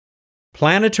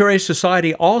Planetary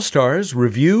Society All-Stars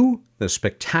review the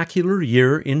spectacular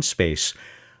year in space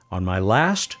on my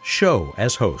last show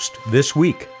as host this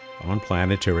week on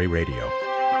Planetary Radio.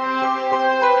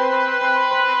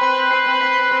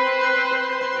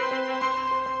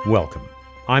 Welcome.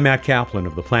 I'm Matt Kaplan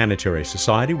of the Planetary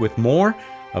Society with more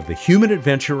of the human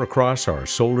adventure across our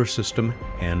solar system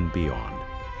and beyond.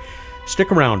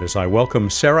 Stick around as I welcome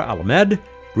Sarah Alamed,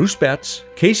 Bruce Betts,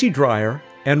 Casey Dreyer,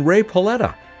 and Ray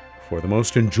Paoletta for the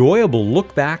most enjoyable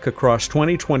look back across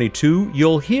 2022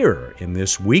 you'll hear in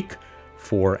this week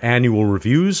for annual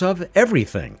reviews of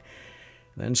everything.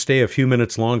 Then stay a few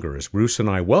minutes longer as Bruce and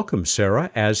I welcome Sarah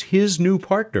as his new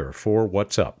partner for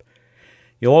What's Up.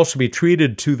 You'll also be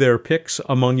treated to their picks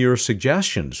among your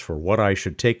suggestions for what I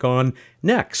should take on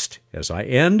next as I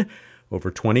end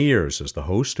over 20 years as the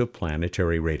host of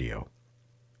Planetary Radio.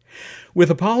 With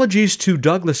apologies to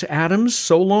Douglas Adams,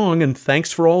 so long and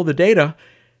thanks for all the data,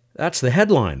 that's the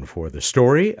headline for the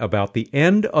story about the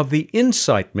end of the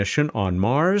InSight mission on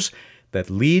Mars that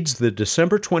leads the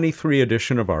December 23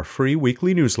 edition of our free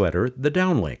weekly newsletter, The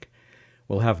Downlink.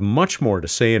 We'll have much more to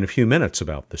say in a few minutes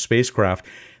about the spacecraft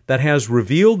that has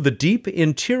revealed the deep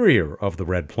interior of the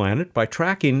red planet by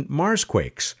tracking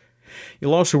Marsquakes.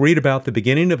 You'll also read about the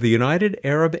beginning of the United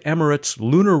Arab Emirates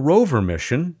lunar rover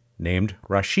mission named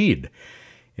Rashid.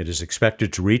 It is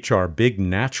expected to reach our big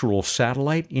natural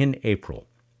satellite in April.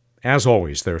 As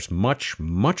always, there's much,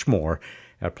 much more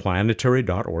at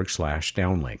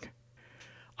planetary.org/downlink.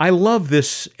 I love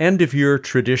this end-of-year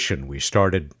tradition we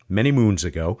started many moons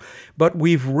ago, but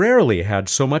we've rarely had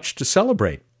so much to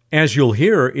celebrate. As you'll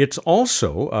hear, it's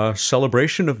also a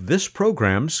celebration of this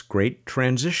program's great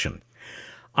transition.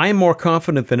 I am more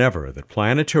confident than ever that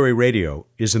Planetary Radio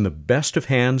is in the best of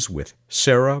hands with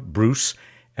Sarah, Bruce,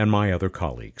 and my other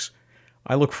colleagues.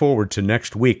 I look forward to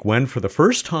next week when, for the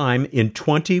first time in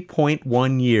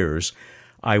 20.1 years,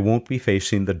 I won't be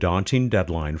facing the daunting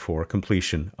deadline for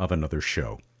completion of another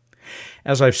show.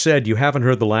 As I've said, you haven't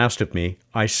heard the last of me.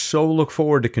 I so look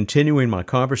forward to continuing my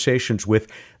conversations with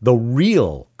the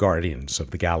real guardians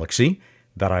of the galaxy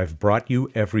that I've brought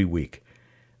you every week.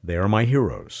 They are my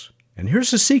heroes. And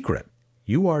here's a secret.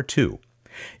 You are too.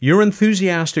 Your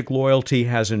enthusiastic loyalty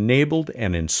has enabled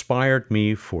and inspired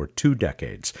me for 2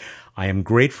 decades. I am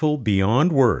grateful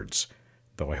beyond words,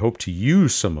 though I hope to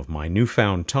use some of my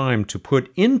newfound time to put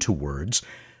into words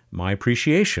my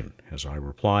appreciation as I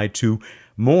reply to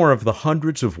more of the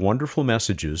hundreds of wonderful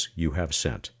messages you have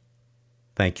sent.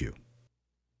 Thank you.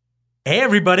 Hey,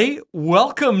 everybody.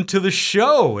 Welcome to the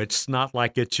show. It's not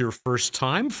like it's your first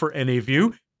time for any of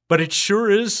you, but it sure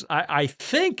is. I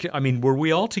think, were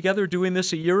we all together doing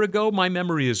this a year ago? My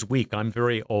memory is weak. I'm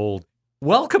very old.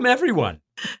 Welcome, everyone.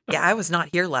 Yeah, I was not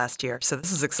here last year, so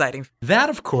this is exciting. That,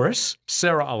 of course,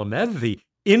 Sarah Alamed, the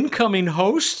incoming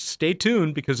host. Stay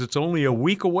tuned because it's only a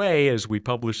week away as we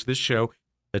publish this show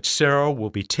that Sarah will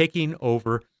be taking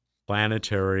over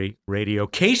Planetary Radio.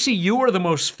 Casey, you are the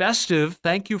most festive.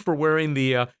 Thank you for wearing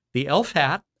the elf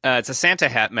hat. It's a Santa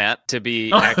hat, Matt, to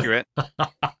be accurate.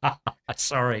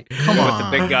 Sorry. Come on. With the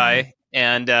big guy.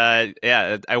 And I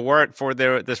wore it for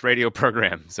this radio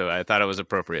program, so I thought it was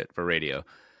appropriate for radio.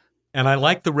 And I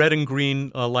like the red and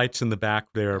green lights in the back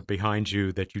there behind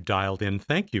you that you dialed in.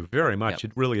 Thank you very much.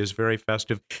 Yep. It really is very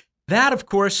festive. That, of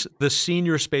course, the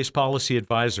Senior Space Policy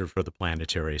Advisor for the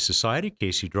Planetary Society,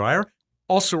 Casey Dreyer,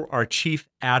 also our Chief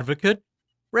Advocate,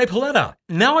 Ray Paoletta.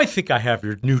 Now I think I have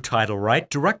your new title right.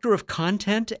 Director of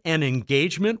Content and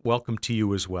Engagement. Welcome to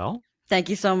you as well. Thank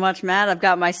you so much, Matt. I've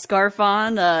got my scarf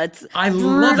on. It's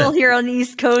brutal here on the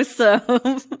East Coast, so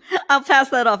I'll pass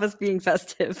that off as being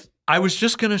festive. I was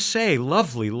just going to say,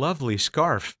 lovely, lovely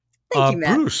scarf. Thank you,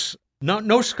 Matt. Bruce,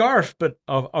 no scarf, but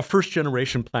a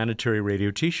first-generation Planetary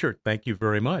Radio T-shirt. Thank you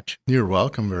very much. You're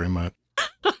welcome very much.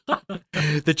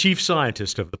 The Chief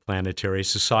Scientist of the Planetary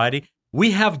Society.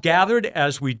 We have gathered,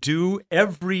 as we do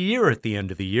every year at the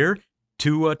end of the year,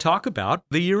 to talk about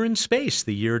the year in space,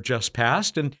 the year just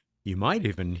passed, and you might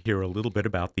even hear a little bit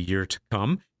about the year to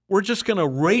come. We're just going to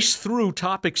race through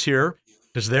topics here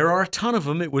because there are a ton of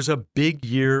them. It was a big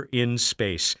year in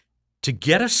space. To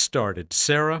get us started,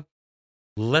 Sarah,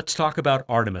 let's talk about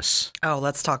Artemis. Oh,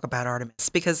 let's talk about Artemis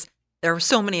because there were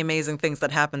so many amazing things that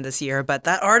happened this year. But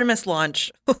that Artemis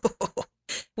launch,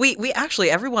 we actually,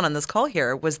 everyone on this call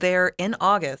here was there in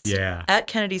August at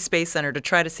Kennedy Space Center to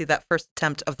try to see that first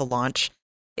attempt of the launch.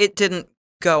 It didn't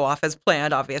go off as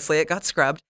planned, obviously. It got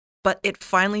scrubbed. But it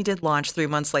finally did launch 3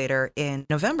 months later in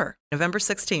November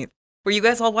 16th. Were you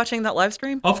guys all watching that live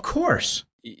stream? Of course.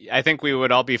 I think we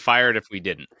would all be fired if we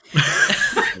didn't.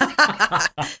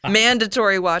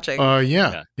 Mandatory watching.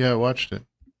 Yeah, I watched it.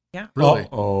 Yeah. Really?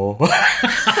 Oh.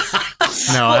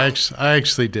 No, I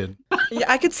actually did. Yeah,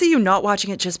 I could see you not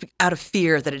watching it just out of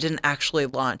fear that it didn't actually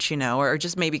launch, or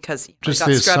just maybe because it got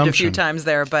scrubbed a few times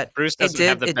there, but Bruce doesn't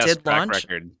have the best track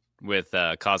record with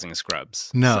causing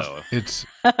scrubs. No, so.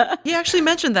 He actually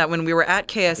mentioned that when we were at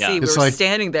KSC. Yeah. We were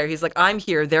standing there. He's like, I'm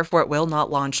here, therefore it will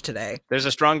not launch today. There's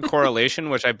a strong correlation,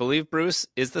 which I believe, Bruce,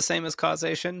 is the same as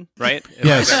causation, right?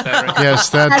 Yes. Right? Yes,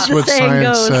 that's what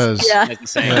science says. Yeah. As the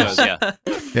saying goes, yeah.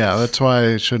 Yeah, that's why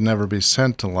it should never be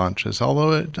sent to launches,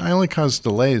 although I only cause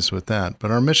delays with that.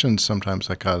 But our missions, sometimes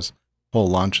I cause whole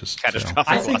launches.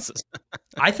 Catastrophic losses.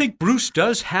 I think Bruce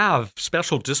does have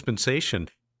special dispensation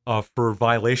for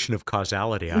violation of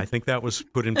causality. I think that was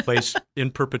put in place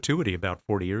in perpetuity about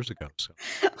 40 years ago. So.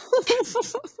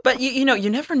 But you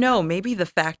never know. Maybe the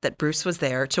fact that Bruce was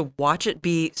there to watch it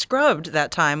be scrubbed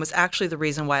that time was actually the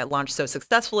reason why it launched so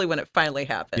successfully when it finally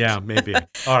happened. Yeah, maybe.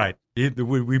 All right.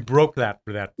 We broke that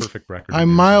for that perfect record.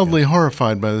 I'm mildly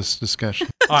horrified by this discussion.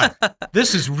 All right.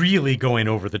 This is really going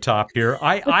over the top here.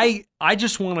 I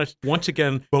just want to once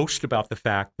again boast about the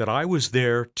fact that I was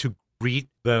there to greet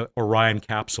the Orion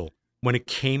capsule when it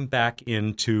came back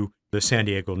into the San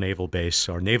Diego Naval Base,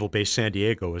 or Naval Base San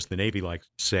Diego, as the Navy likes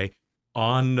to say,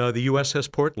 on the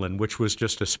USS Portland, which was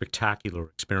just a spectacular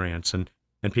experience. And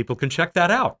people can check that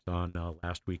out on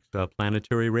last week's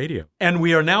Planetary Radio. And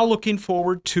we are now looking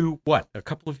forward to, what, a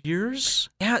couple of years?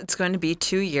 Yeah, it's going to be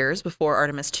 2 years before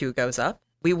Artemis 2 goes up.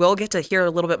 We will get to hear a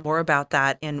little bit more about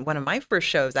that in one of my first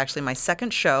shows, actually my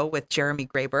second show with Jeremy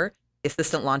Graber, the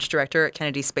Assistant Launch Director at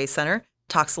Kennedy Space Center.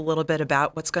 Talks a little bit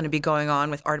about what's going to be going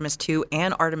on with Artemis 2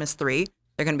 and Artemis 3.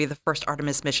 They're going to be the first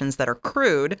Artemis missions that are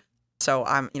crewed. So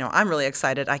I'm really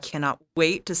excited. I cannot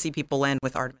wait to see people land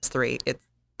with Artemis 3. It's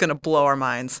going to blow our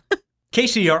minds.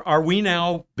 Casey, are we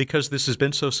now, because this has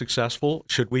been so successful,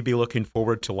 should we be looking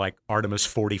forward to like Artemis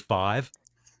 45?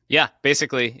 Yeah,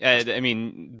 basically.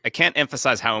 I can't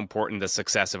emphasize how important the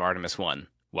success of Artemis 1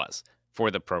 was for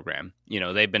the program.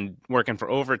 They've been working for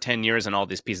over 10 years on all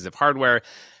these pieces of hardware,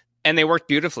 and they worked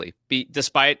beautifully,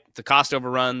 despite the cost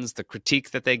overruns, the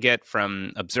critique that they get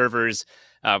from observers,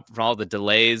 from all the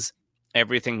delays.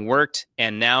 Everything worked,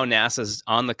 and now NASA's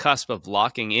on the cusp of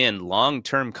locking in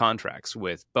long-term contracts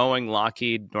with Boeing,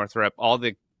 Lockheed, Northrop, all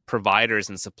the providers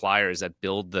and suppliers that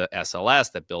build the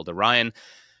SLS, that build Orion,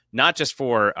 not just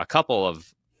for a couple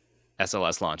of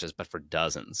SLS launches, but for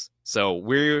dozens. So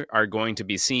we are going to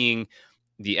be seeing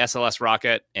the SLS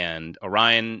rocket and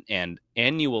Orion and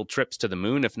annual trips to the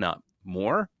moon, if not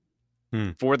more,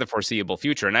 for the foreseeable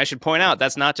future. And I should point out,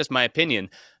 that's not just my opinion.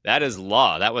 That is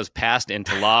law. That was passed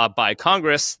into law by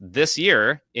Congress this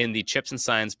year in the CHIPS and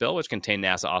Science Bill, which contained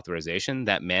NASA authorization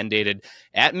that mandated,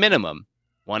 at minimum,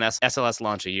 one SLS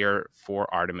launch a year for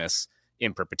Artemis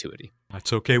in perpetuity.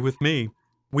 That's okay with me.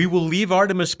 We will leave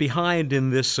Artemis behind in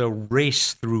this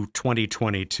race through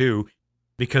 2022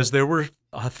 because there were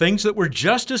things that were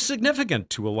just as significant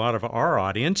to a lot of our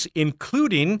audience,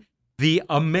 including the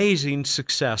amazing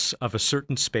success of a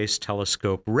certain space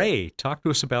telescope. Ray, talk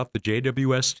to us about the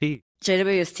JWST.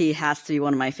 JWST has to be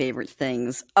one of my favorite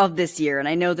things of this year. And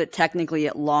I know that technically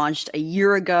it launched a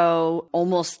year ago,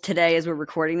 almost today as we're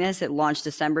recording this. It launched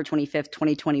December 25th,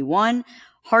 2021.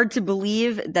 Hard to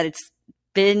believe that it's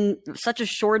been such a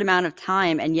short amount of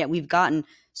time, and yet we've gotten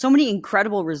so many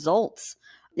incredible results.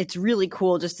 It's really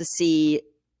cool just to see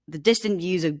the distant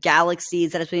views of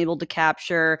galaxies that it's been able to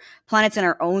capture, planets in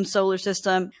our own solar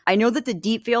system. I know that the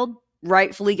deep field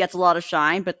rightfully gets a lot of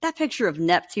shine, but that picture of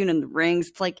Neptune and the rings,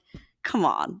 it's like, come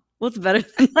on, what's better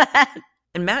than that?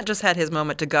 And Matt just had his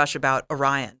moment to gush about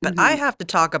Orion, but I have to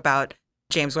talk about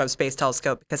James Webb Space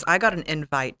Telescope because I got an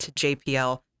invite to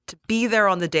JPL to be there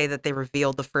on the day that they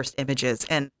revealed the first images.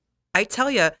 And I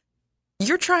tell you,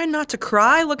 you're trying not to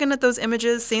cry looking at those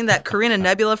images, seeing that Carina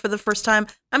Nebula for the first time.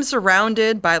 I'm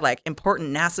surrounded by like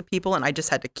important NASA people, and I just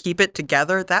had to keep it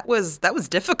together. That was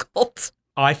difficult.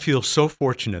 I feel so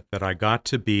fortunate that I got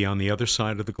to be on the other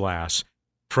side of the glass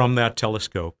from that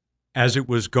telescope as it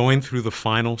was going through the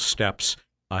final steps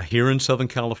here in Southern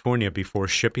California before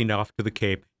shipping off to the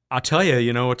Cape. I'll tell you,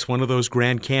 it's one of those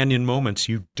Grand Canyon moments.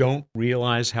 You don't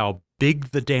realize how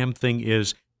big the damn thing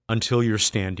is until you're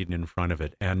standing in front of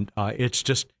it. And it's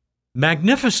just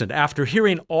magnificent. After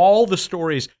hearing all the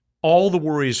stories, all the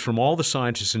worries from all the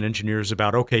scientists and engineers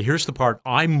about, okay, here's the part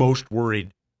I'm most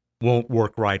worried won't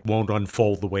work right, won't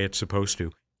unfold the way it's supposed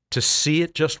to see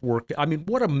it just work. I mean,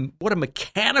 what a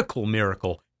mechanical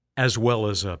miracle as well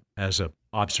as a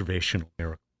observational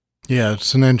miracle. Yeah,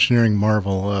 it's an engineering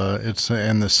marvel.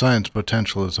 And the science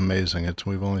potential is amazing.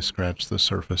 We've only scratched the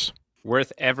surface.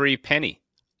 Worth every penny.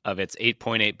 of its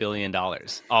 $8.8 billion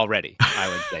already, I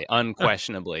would say,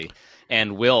 unquestionably,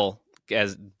 and will,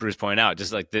 as Bruce pointed out,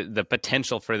 just like the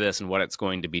potential for this and what it's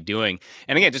going to be doing.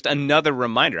 And again, just another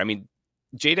reminder, I mean,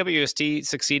 JWST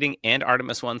succeeding and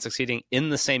Artemis 1 succeeding in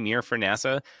the same year for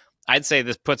NASA, I'd say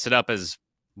this puts it up as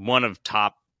one of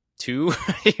top 2.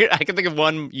 I can think of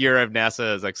one year of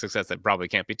NASA as like success that probably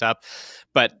can't be top,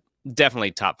 but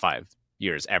definitely top 5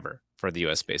 years ever for the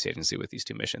U.S. Space Agency with these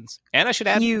 2 missions. And I should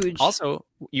add, also,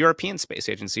 European Space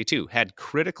Agency, too, had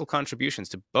critical contributions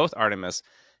to both Artemis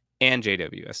and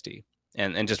JWST,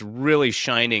 and just really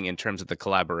shining in terms of the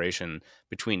collaboration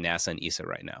between NASA and ESA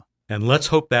right now. And let's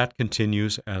hope that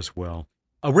continues as well.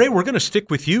 Ray, we're going to stick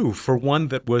with you for one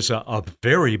that was a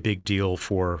very big deal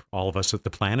for all of us at the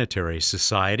Planetary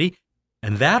Society,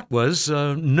 and that was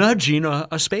nudging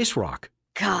a space rock.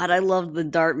 God, I love the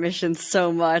DART mission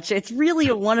so much. It's really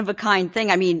a one-of-a-kind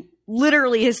thing. I mean,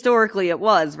 literally, historically, it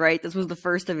was, right? This was the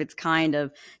first of its kind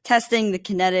of testing the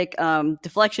kinetic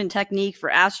deflection technique for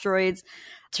asteroids.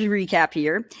 To recap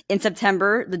here, in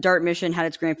September, the DART mission had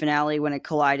its grand finale when it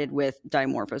collided with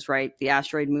Dimorphos, right? The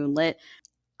asteroid Moonlit.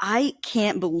 I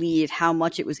can't believe how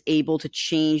much it was able to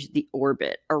change the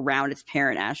orbit around its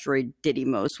parent asteroid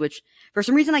Didymos, which for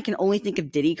some reason I can only think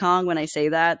of Diddy Kong when I say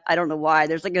that. I don't know why.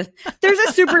 There's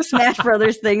a Super Smash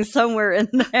Brothers thing somewhere in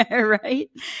there, right?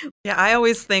 Yeah, I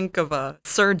always think of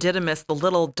Sir Didymus, the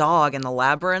little dog in the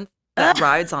labyrinth that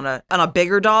rides on a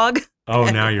bigger dog. Oh,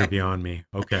 now you're beyond me.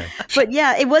 Okay. But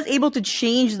yeah, it was able to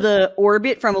change the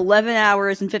orbit from 11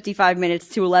 hours and 55 minutes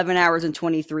to 11 hours and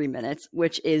 23 minutes,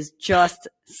 which is just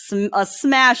a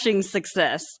smashing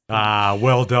success. Ah,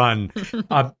 well done.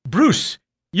 Bruce,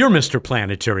 you're Mr.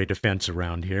 Planetary Defense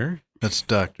around here. That's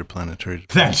Dr. Planetary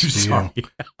Defense. Thank you, sorry.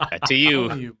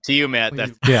 to you, Matt.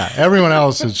 Yeah, everyone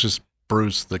else is just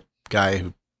Bruce, the guy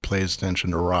who pays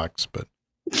attention to rocks. But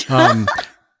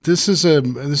this is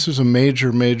a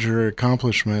major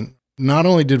accomplishment. Not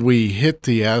only did we hit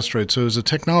the asteroid, so it was a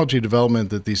technology development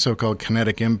that the so-called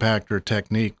kinetic impactor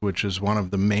technique, which is one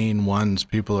of the main ones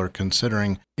people are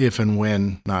considering if and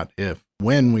when, not if,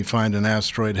 when we find an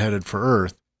asteroid headed for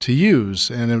Earth to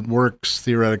use. And it works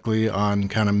theoretically on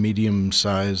kind of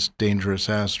medium-sized dangerous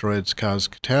asteroids cause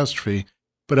catastrophe.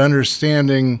 But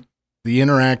understanding the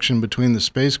interaction between the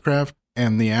spacecraft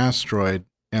and the asteroid,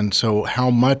 and so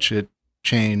how much it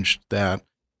changed that,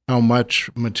 how much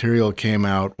material came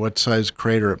out, what size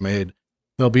crater it made.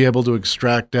 They'll be able to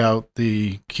extract out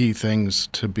the key things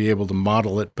to be able to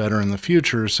model it better in the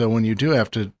future. So when you do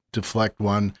have to deflect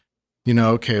one, you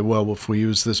know, okay, well, if we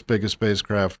use this big a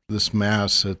spacecraft, this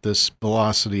mass at this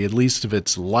velocity, at least if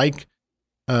it's like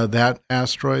that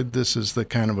asteroid, this is the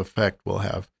kind of effect we'll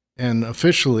have. And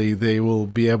officially, they will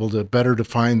be able to better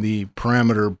define the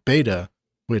parameter beta,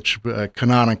 which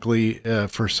canonically,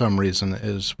 for some reason,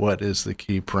 is what is the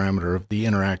key parameter of the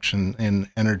interaction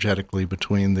energetically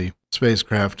between the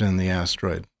spacecraft and the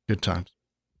asteroid. Good times.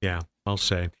 Yeah, I'll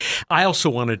say. I also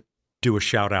want to do a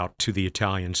shout out to the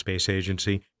Italian Space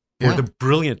Agency for the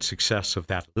brilliant success of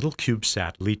that little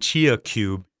CubeSat, Lucia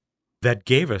Cube, that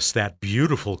gave us that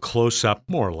beautiful close-up,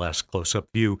 more or less close-up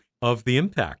view of the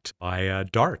impact by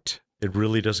DART. It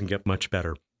really doesn't get much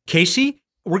better. Casey,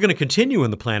 we're going to continue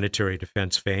in the planetary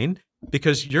defense vein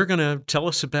because you're going to tell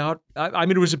us about, I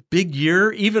mean, it was a big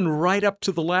year, even right up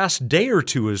to the last day or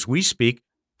two as we speak,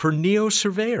 for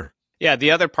NEO-Surveyor. Yeah,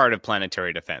 the other part of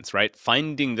planetary defense, right?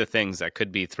 Finding the things that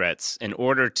could be threats in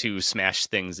order to smash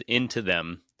things into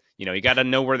them. You know, you got to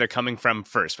know where they're coming from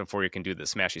first before you can do the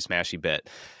smashy bit.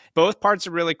 Both parts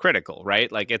are really critical,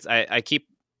 right? Like I keep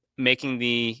making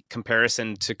the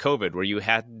comparison to COVID, where you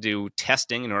had to do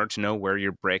testing in order to know where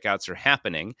your breakouts are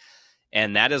happening.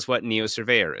 And that is what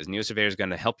NEO-Surveyor is. NEO-Surveyor is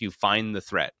going to help you find the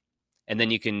threat. And then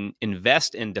you can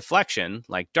invest in deflection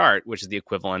like DART, which is the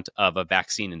equivalent of a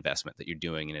vaccine investment that you're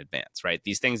doing in advance, right?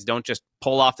 These things don't just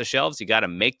pull off the shelves. You got to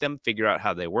make them, figure out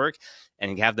how they work,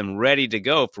 and have them ready to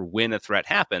go for when a threat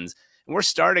happens. And we're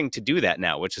starting to do that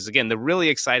now, which is, again, the really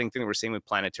exciting thing that we're seeing with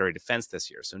planetary defense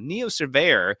this year. So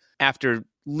NEO-Surveyor, after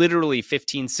literally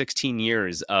 15, 16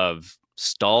 years of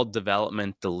stalled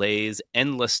development, delays,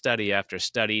 endless study after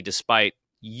study, despite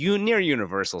near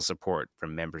universal support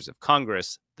from members of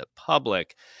Congress, the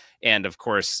public, and of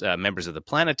course, members of the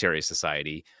Planetary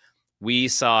Society, we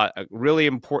saw a really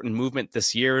important movement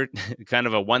this year, kind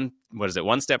of a one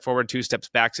step forward, 2 steps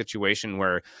back situation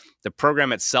where the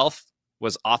program itself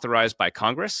was authorized by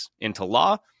Congress into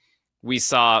law. We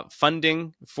saw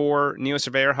funding for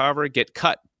NEO-Surveyor, however, get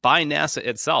cut by NASA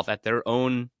itself at their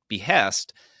own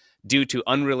behest due to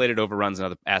unrelated overruns in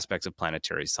other aspects of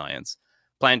planetary science.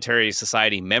 Planetary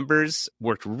Society members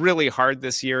worked really hard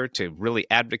this year to really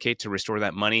advocate to restore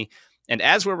that money. And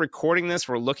as we're recording this,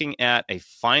 we're looking at a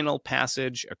final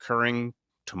passage occurring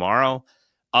tomorrow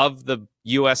of the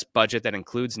U.S. budget that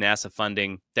includes NASA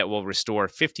funding that will restore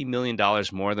 $50 million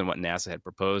more than what NASA had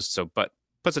proposed. So, but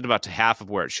puts it about to half of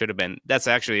where it should have been. That's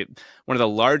actually one of the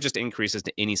largest increases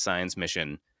to any science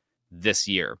mission this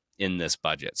year in this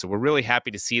budget. So we're really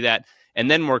happy to see that. And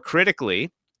then more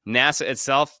critically, NASA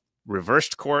itself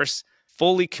reversed course,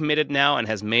 fully committed now, and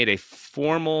has made a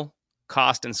formal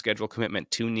cost and schedule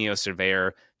commitment to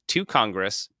NEO-Surveyor to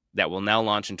Congress that will now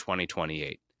launch in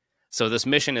 2028. So this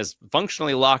mission is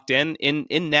functionally locked in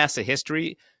NASA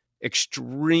history.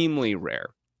 Extremely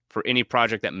rare for any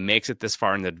project that makes it this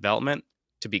far in the development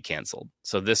to be canceled.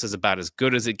 So this is about as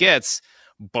good as it gets,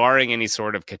 barring any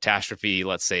sort of catastrophe,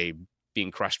 let's say being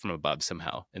crushed from above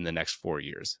somehow in the next 4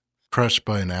 years. Crushed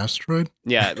by an asteroid?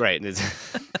 Yeah, right.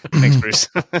 Thanks, Bruce.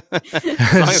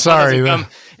 Sorry.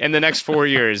 In the next 4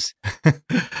 years.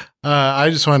 I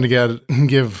just wanted to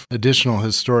give additional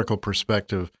historical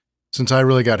perspective. Since I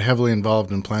really got heavily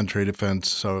involved in planetary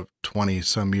defense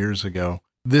 20-some years ago,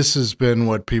 this has been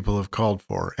what people have called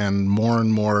for. And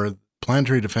more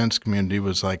planetary defense community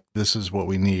was like, this is what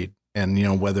we need.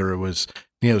 And, whether it was,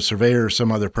 Surveyor or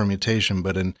some other permutation,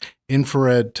 but an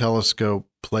infrared telescope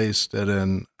placed at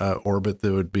an orbit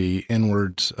that would be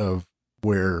inwards of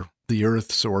where the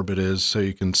Earth's orbit is, so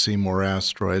you can see more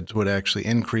asteroids, would actually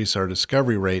increase our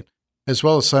discovery rate, as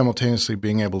well as simultaneously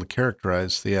being able to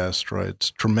characterize the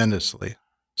asteroids tremendously.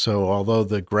 So although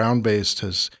the ground-based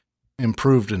has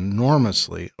improved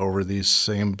enormously over the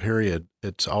same period,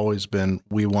 it's always been,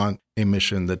 we want a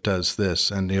mission that does this,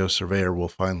 and NEO-Surveyor will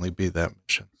finally be that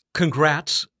mission.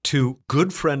 Congrats to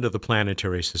good friend of the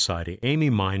Planetary Society, Amy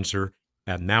Mainzer,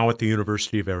 and now at the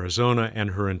University of Arizona,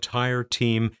 and her entire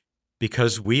team,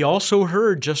 because we also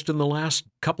heard just in the last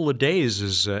couple of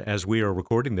days as we are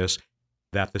recording this,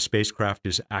 that the spacecraft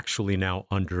is actually now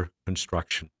under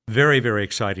construction. Very, very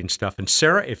exciting stuff. And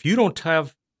Sarah, if you don't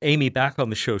have Amy back on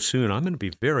the show soon, I'm going to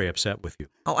be very upset with you.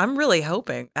 Oh, I'm really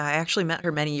hoping. I actually met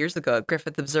her many years ago at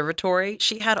Griffith Observatory.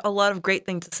 She had a lot of great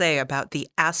things to say about the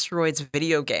Asteroids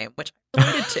video game, which I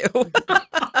related to.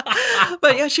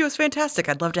 But yeah, she was fantastic.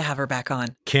 I'd love to have her back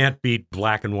on. Can't beat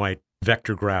black and white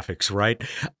vector graphics, right?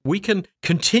 We can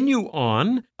continue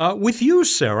on with you,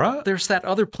 Sarah. There's that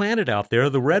other planet out there,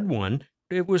 the red one.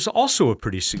 It was also a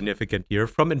pretty significant year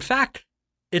from, in fact,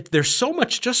 there's so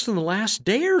much just in the last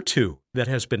day or two that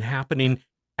has been happening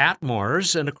at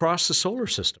Mars and across the solar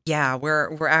system. Yeah,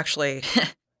 we're actually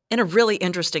in a really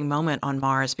interesting moment on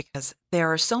Mars because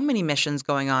there are so many missions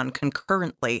going on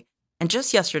concurrently. And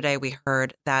just yesterday, we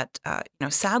heard that,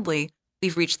 sadly,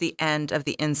 we've reached the end of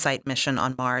the InSight mission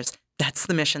on Mars. That's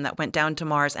the mission that went down to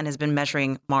Mars and has been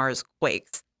measuring Mars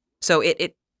quakes. So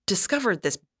it discovered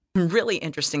this really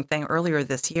interesting thing earlier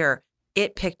this year.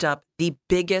 It picked up the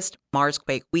biggest Mars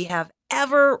quake we have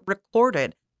ever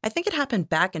recorded. I think it happened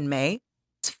back in May.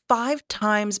 It's 5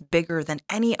 times bigger than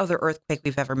any other earthquake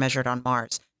we've ever measured on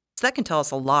Mars. So that can tell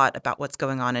us a lot about what's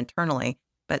going on internally.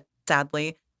 But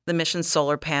sadly, the mission's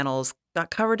solar panels got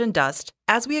covered in dust.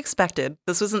 As we expected,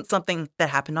 this wasn't something that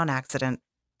happened on accident,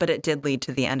 but it did lead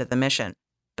to the end of the mission.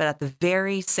 But at the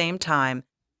very same time,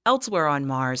 elsewhere on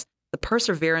Mars, the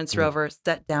Perseverance rover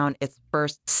set down its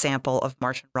first sample of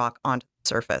Martian rock onto the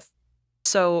surface.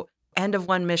 So, end of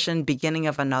one mission, beginning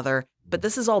of another. But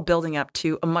this is all building up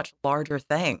to a much larger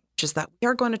thing, which is that we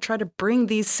are going to try to bring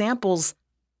these samples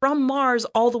from Mars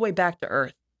all the way back to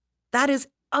Earth. That is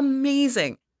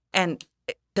amazing. And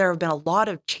there have been a lot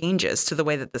of changes to the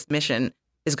way that this mission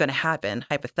is going to happen,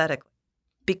 hypothetically,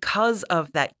 because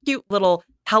of that cute little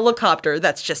helicopter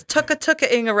that's just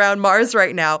tuk-a-tuk-a-ing around Mars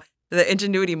right now. The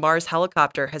Ingenuity Mars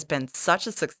helicopter has been such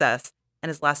a success and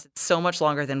has lasted so much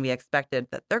longer than we expected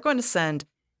that they're going to send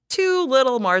 2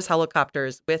 little Mars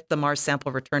helicopters with the Mars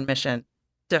Sample Return mission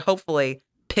to hopefully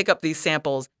pick up these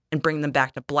samples and bring them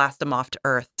back to blast them off to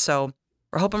Earth. So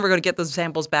we're hoping we're going to get those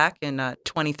samples back in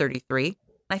 2033. And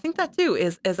I think that, too,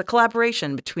 is a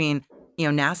collaboration between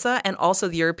NASA and also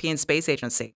the European Space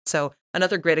Agency. So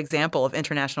another great example of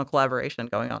international collaboration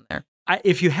going on there.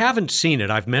 If you haven't seen it,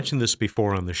 I've mentioned this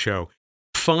before on the show,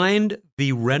 find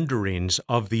the renderings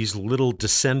of these little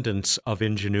descendants of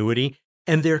Ingenuity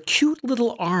and their cute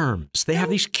little arms. They have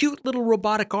these cute little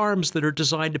robotic arms that are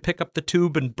designed to pick up the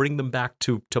tube and bring them back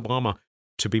to Mama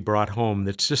to be brought home.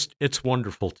 It's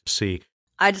wonderful to see.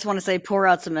 I just want to say, pour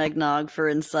out some eggnog for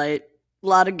InSight. A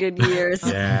lot of good years.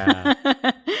 Yeah.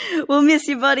 We'll miss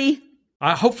you, buddy.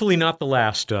 Hopefully not the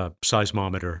last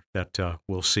seismometer that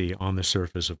we'll see on the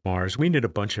surface of Mars. We need a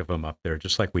bunch of them up there,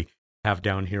 just like we have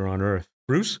down here on Earth.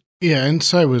 Bruce? Yeah,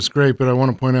 Insight was great, but I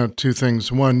want to point out two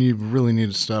things. One, you really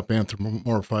need to stop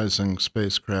anthropomorphizing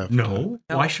spacecraft. No?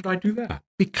 Why should I do that?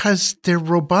 Because they're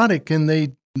robotic and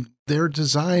they're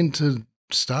designed to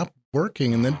stop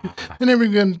working, and then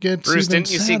everyone gets Bruce, even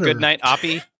didn't you sadder. see Goodnight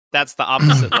Oppie? That's the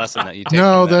opposite lesson that you take.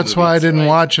 No, from that that's movie. why I didn't Like,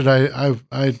 watch it.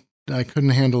 I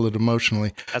couldn't handle it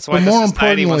emotionally. That's why But the more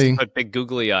society wants to importantly- put big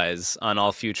googly eyes on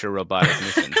all future robotic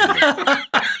missions.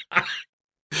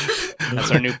 That's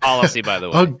our new policy, by the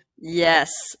way. Oh,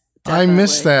 Yes. I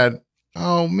missed definitely. that.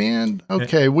 Oh man.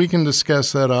 Okay, we can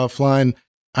discuss that offline.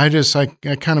 I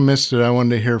kind of missed it. I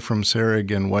wanted to hear from Sarah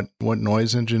again what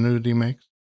noise Ingenuity makes.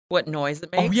 What noise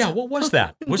it makes? Oh, yeah. What was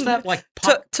that? Was that like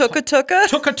pop? Tuka?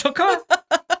 Tuka?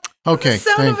 Okay, The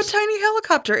sound thanks. of a tiny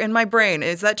helicopter in my brain.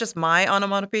 Is that just my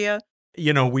onomatopoeia?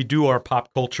 You know, we do our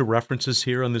pop culture references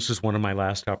here, and this is one of my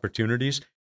last opportunities.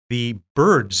 The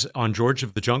birds on George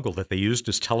of the Jungle that they used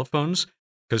as telephones,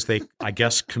 because they, I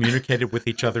guess, communicated with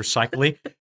each other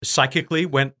psychically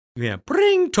went,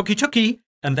 bring, tuki,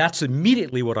 and that's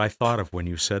immediately what I thought of when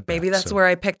you said that. Maybe that's So, where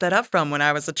I picked that up from when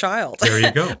I was a child. There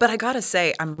you go. But I gotta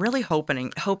say, I'm really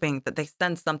hoping that they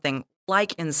send something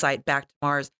like Insight back to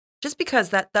Mars, just because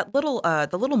the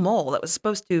little mole that was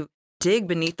supposed to dig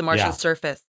beneath the Martian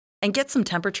surface and get some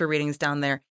temperature readings down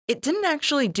there, it didn't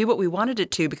actually do what we wanted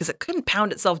it to because it couldn't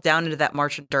pound itself down into that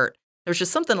Martian dirt. There was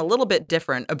just something a little bit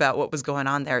different about what was going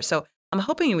on there. So I'm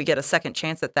hoping we get a second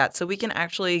chance at that so we can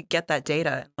actually get that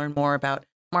data and learn more about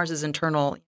Mars's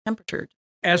internal temperature.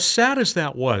 As sad as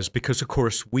that was, because, of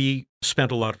course, we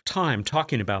spent a lot of time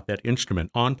talking about that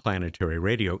instrument on planetary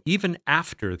radio, even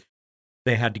after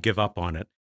they had to give up on it.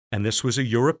 And this was a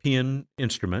European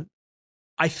instrument.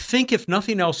 I think, if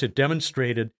nothing else, it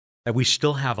demonstrated that we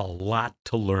still have a lot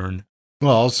to learn.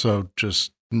 Well, also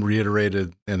just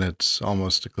reiterated, and it's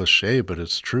almost a cliche, but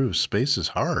it's true. Space is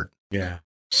hard. Yeah.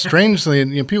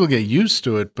 Strangely, people get used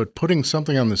to it, but putting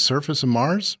something on the surface of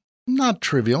Mars, not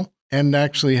trivial. And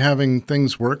actually having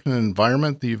things work in an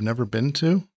environment that you've never been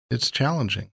to, it's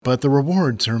challenging. But the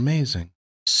rewards are amazing.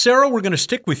 Sarah, we're going to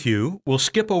stick with you. We'll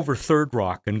skip over Third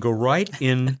Rock and go right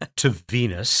into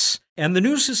Venus. And the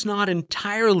news is not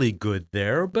entirely good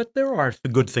there, but there are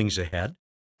good things ahead.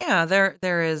 Yeah,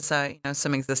 there is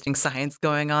some existing science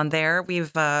going on there.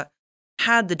 We've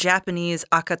had the Japanese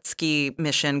Akatsuki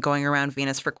mission going around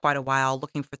Venus for quite a while,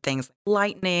 looking for things like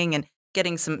lightning and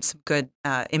getting some good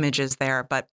images there.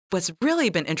 But what's really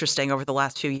been interesting over the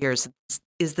last few years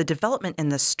is the development in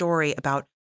this story about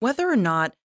whether or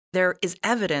not there is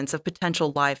evidence of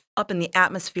potential life up in the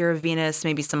atmosphere of Venus,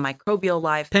 maybe some microbial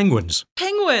life. Penguins,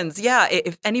 yeah.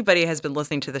 If anybody has been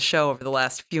listening to the show over the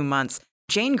last few months,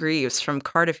 Jane Greaves from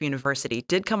Cardiff University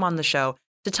did come on the show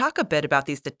to talk a bit about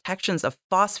these detections of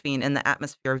phosphine in the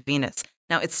atmosphere of Venus.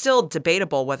 Now, it's still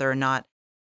debatable whether or not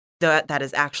that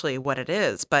is actually what it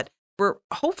is, but we're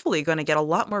hopefully going to get a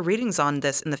lot more readings on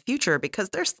this in the future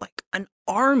because there's like an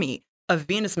army of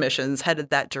Venus missions headed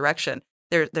that direction.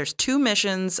 There's two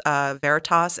missions,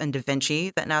 Veritas and Da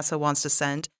Vinci, that NASA wants to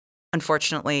send.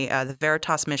 Unfortunately, the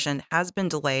Veritas mission has been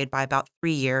delayed by about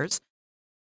 3 years.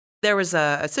 There was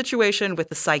a situation with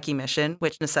the Psyche mission,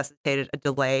 which necessitated a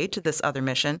delay to this other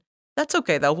mission. That's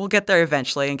okay, though. We'll get there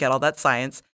eventually and get all that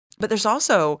science. But there's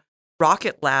also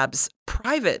Rocket Lab's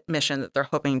private mission that they're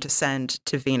hoping to send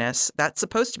to Venus. That's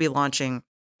supposed to be launching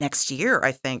next year,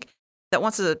 I think, that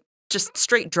wants to just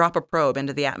straight drop a probe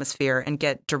into the atmosphere and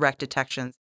get direct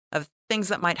detections of things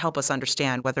that might help us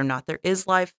understand whether or not there is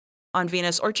life on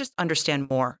Venus or just understand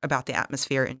more about the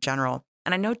atmosphere in general.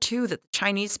 And I know, too, that the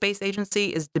Chinese Space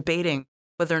Agency is debating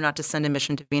whether or not to send a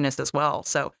mission to Venus as well.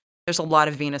 So there's a lot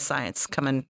of Venus science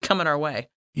coming our way.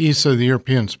 ESA, the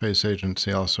European Space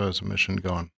Agency, also has a mission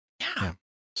going. Yeah.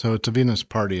 So it's a Venus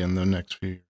party in the next few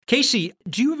years. Casey,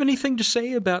 do you have anything to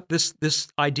say about this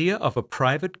idea of a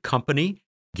private company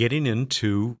getting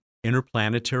into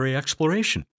interplanetary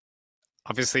exploration?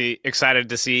 Obviously excited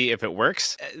to see if it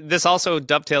works. This also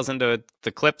dovetails into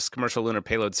the CLPS, Commercial Lunar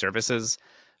Payload Services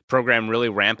program, really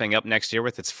ramping up next year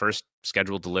with its first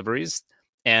scheduled deliveries.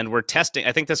 And we're testing,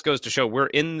 I think this goes to show we're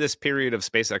in this period of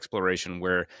space exploration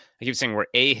where I keep saying we're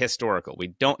ahistorical. We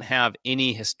don't have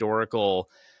any historical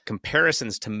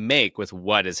comparisons to make with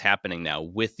what is happening now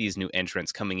with these new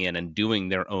entrants coming in and doing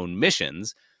their own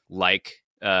missions like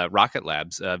Rocket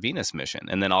Lab's Venus mission.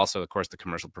 And then also, of course, the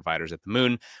commercial providers at the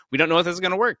moon. We don't know if this is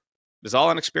going to work. It's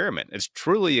all an experiment. It's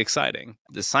truly exciting.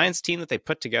 The science team that they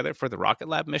put together for the Rocket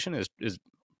Lab mission is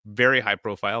very high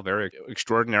profile, very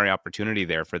extraordinary opportunity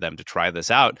there for them to try this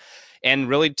out and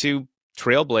really to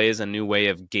trailblaze a new way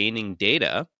of gaining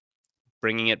data,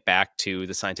 bringing it back to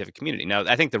the scientific community. Now,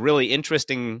 I think the really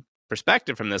interesting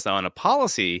perspective from this, though, on a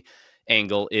policy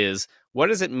angle is, what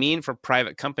does it mean for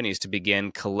private companies to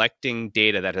begin collecting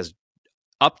data that has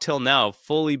up till now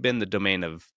fully been the domain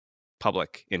of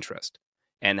public interest?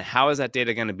 And how is that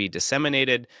data going to be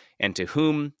disseminated, and to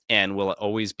whom? And will it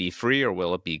always be free, or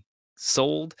will it be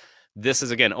sold? This is,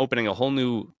 again, opening a whole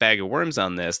new bag of worms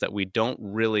on this, that we don't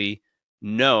really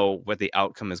know what the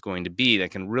outcome is going to be, that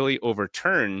can really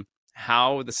overturn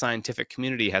how the scientific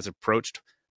community has approached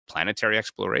planetary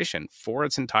exploration for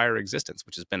its entire existence,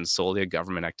 which has been solely a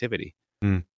government activity.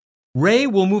 Ray,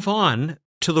 we'll move on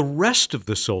to the rest of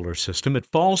the solar system. It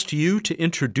falls to you to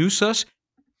introduce us.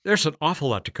 There's an awful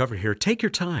lot to cover here. Take your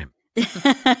time.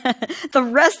 The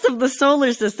rest of the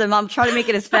solar system, I'm trying to make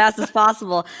it as fast as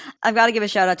possible. I've got to give a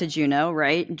shout out to Juno,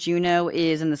 right? Juno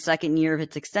is in the second year of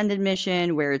its extended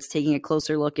mission, where it's taking a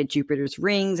closer look at Jupiter's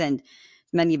rings and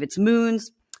many of its moons.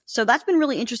 So that's been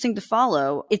really interesting to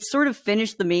follow. It's sort of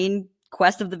finished the main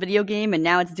quest of the video game, and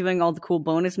now it's doing all the cool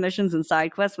bonus missions and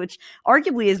side quests, which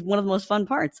arguably is one of the most fun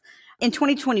parts. In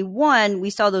 2021, we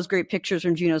saw those great pictures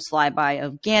from Juno's flyby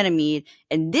of Ganymede,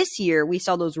 and this year we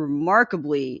saw those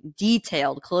remarkably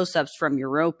detailed close-ups from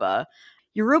Europa.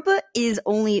 Europa is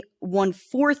only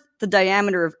 1/4 the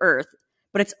diameter of Earth,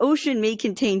 but its ocean may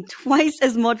contain twice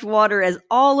as much water as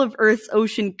all of Earth's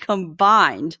ocean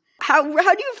combined. How do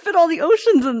you fit all the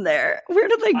oceans in there? Where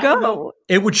do they go?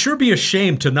 It would sure be a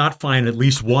shame to not find at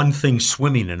least one thing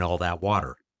swimming in all that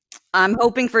water. I'm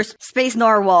hoping for space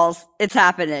narwhals. It's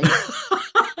happening.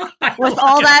 With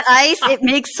all that ice, it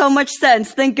makes so much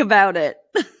sense. Think about it.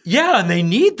 Yeah, and they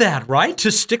need that, right?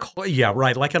 To stick, yeah,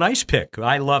 right, like an ice pick.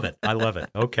 I love it. I love it.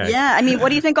 Okay. Yeah, I mean, what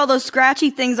do you think all those scratchy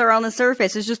things are on the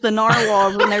surface? It's just the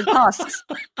narwhals and their tusks.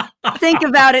 Think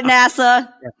about it, NASA.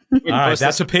 All right,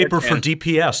 that's a paper for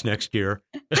DPS next year.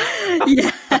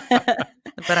 Yeah.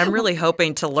 But I'm really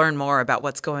hoping to learn more about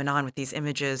what's going on with these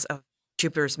images of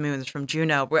Jupiter's moons from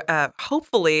Juno.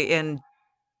 Hopefully in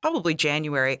probably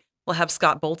January, we'll have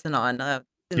Scott Bolton on in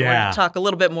order to talk a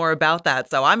little bit more about that.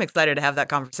 So I'm excited to have that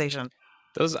conversation.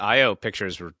 Those Io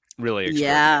pictures were really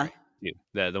extraordinary.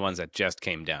 Yeah. The ones that just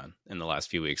came down in the last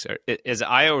few weeks. Is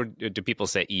Io, or do people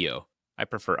say EO? I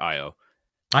prefer Io.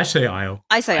 I say Io.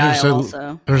 I say Io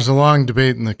also. There's a long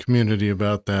debate in the community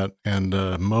about that, and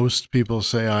most people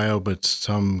say Io, but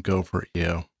some go for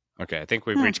EO. Okay, I think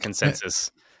we've reached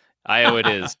consensus. Io it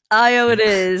is. Io it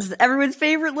is. Everyone's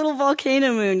favorite little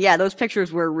volcano moon. Yeah, those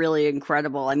pictures were really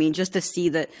incredible. I mean, just to see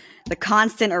the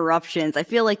constant eruptions, I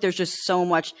feel like there's just so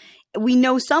much. We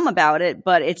know some about it,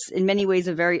 but it's in many ways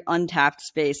a very untapped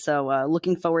space. So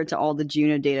looking forward to all the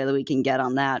Juno data that we can get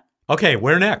on that. Okay,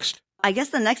 where next? I guess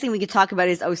the next thing we could talk about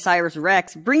is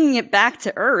OSIRIS-REx, bringing it back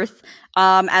to Earth.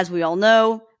 As we all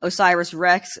know,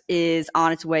 OSIRIS-REx is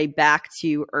on its way back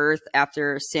to Earth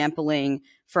after sampling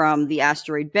from the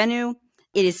asteroid Bennu.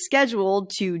 It is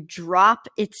scheduled to drop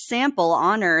its sample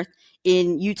on Earth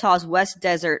in Utah's West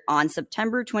Desert on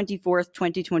September 24th,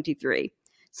 2023.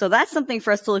 So that's something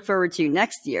for us to look forward to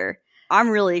next year. I'm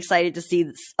really excited to see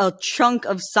a chunk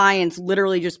of science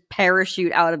literally just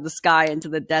parachute out of the sky into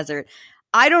the desert.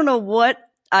 I don't know what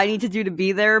I need to do to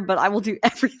be there, but I will do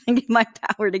everything in my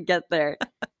power to get there.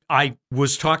 I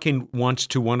was talking once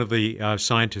to one of the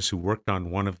scientists who worked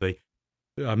on one of the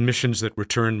missions that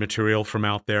returned material from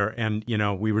out there, and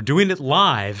we were doing it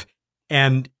live,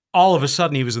 and all of a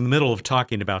sudden he was in the middle of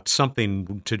talking about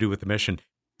something to do with the mission.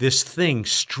 This thing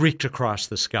streaked across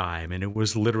the sky. I mean, it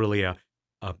was literally a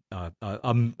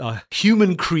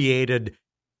human-created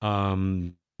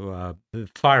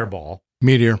fireball.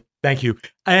 Meteor. Thank you.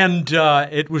 And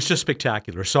it was just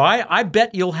spectacular. So I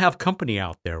bet you'll have company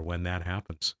out there when that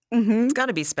happens. Mm-hmm. It's got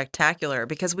to be spectacular,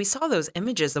 because we saw those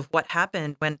images of what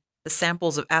happened when the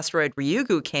samples of asteroid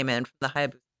Ryugu came in from the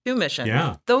Hayabusa 2 mission.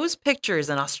 Yeah. Those pictures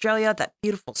in Australia, that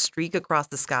beautiful streak across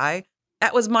the sky,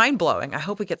 that was mind-blowing. I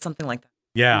hope we get something like that.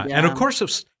 Yeah. And of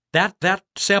course, that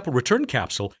sample return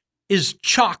capsule is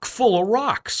chock full of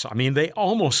rocks. I mean, they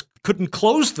almost couldn't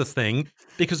close the thing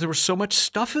because there was so much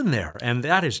stuff in there. And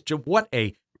that is what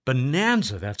a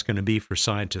bonanza that's going to be for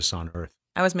scientists on Earth.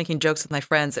 I was making jokes with my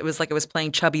friends. It was like I was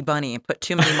playing Chubby Bunny and put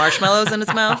too many marshmallows in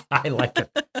his mouth. I like it.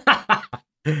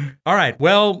 All right.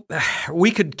 Well,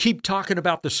 we could keep talking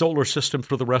about the solar system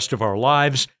for the rest of our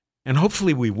lives, and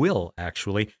hopefully we will,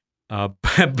 actually.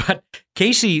 But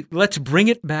Casey, let's bring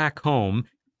it back home,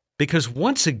 because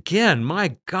once again,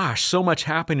 my gosh, so much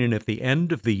happening at the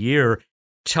end of the year.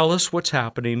 Tell us what's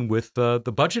happening with the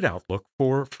budget outlook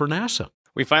for NASA.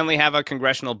 We finally have a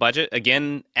congressional budget.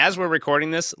 Again, as we're recording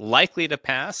this, likely to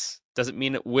pass. Doesn't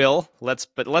mean it will. Let's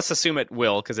assume it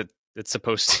will, because it's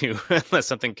supposed to, unless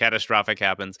something catastrophic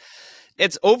happens.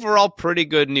 it's overall pretty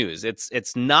good news.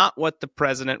 It's not what the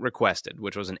president requested,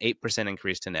 which was an 8%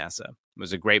 increase to NASA. It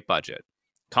was a great budget.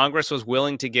 Congress was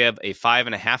willing to give a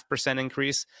 5.5%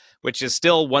 increase, which is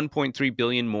still $1.3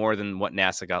 billion more than what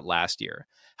NASA got last year.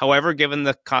 However, given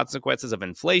the consequences of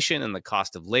inflation and the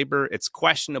cost of labor, it's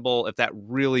questionable if that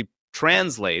really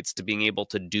translates to being able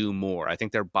to do more. I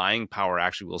think their buying power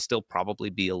actually will still probably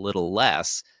be a little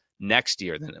less next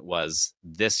year than it was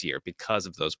this year because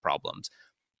of those problems.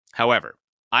 However,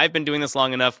 I've been doing this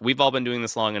long enough, we've all been doing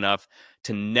this long enough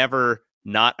to never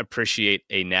not appreciate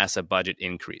a NASA budget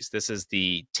increase. This is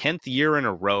the 10th year in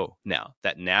a row now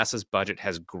that NASA's budget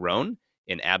has grown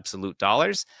in absolute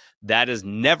dollars. That has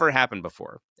never happened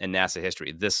before in NASA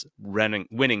history, this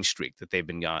winning streak that they've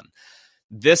been on.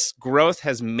 This growth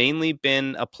has mainly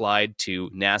been applied to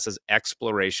NASA's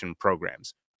exploration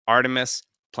programs, Artemis,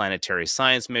 planetary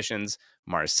science missions,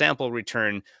 Mars sample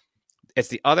return. It's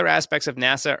the other aspects of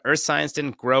NASA. Earth science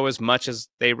didn't grow as much as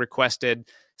they requested.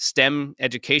 STEM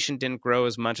education didn't grow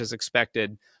as much as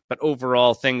expected. But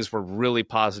overall, things were really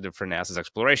positive for NASA's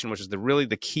exploration, which is really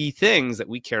the key things that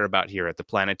we care about here at the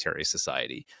Planetary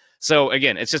Society. So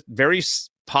again, it's just very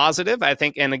positive, I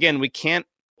think. And again, we can't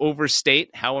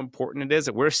overstate how important it is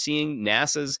that we're seeing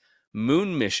NASA's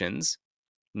moon missions,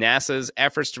 NASA's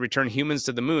efforts to return humans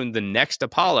to the moon, the next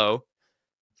Apollo,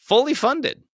 fully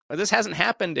funded. This hasn't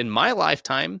happened in my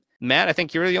lifetime. Matt, I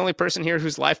think you're the only person here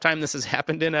whose lifetime this has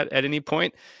happened in at any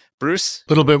point. Bruce?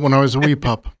 A little bit when I was a wee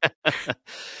pup.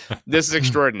 This is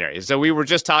extraordinary. So we were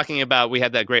just talking about, we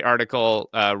had that great article,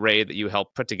 Ray, that you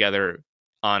helped put together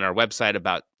on our website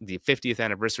about the 50th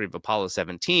anniversary of Apollo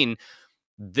 17.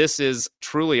 This is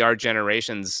truly our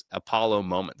generation's Apollo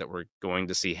moment that we're going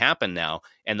to see happen now.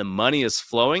 And the money is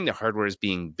flowing. The hardware is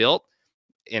being built.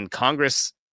 In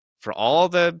Congress, for all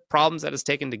the problems that it's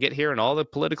taken to get here and all the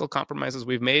political compromises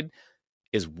we've made,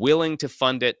 is willing to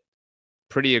fund it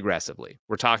pretty aggressively.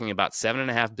 We're talking about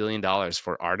 $7.5 billion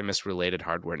for Artemis-related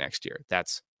hardware next year.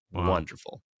 That's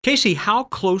wonderful. Casey, how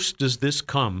close does this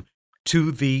come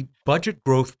to the budget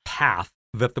growth path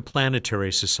that the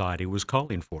Planetary Society was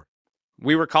calling for?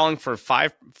 We were calling for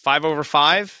five over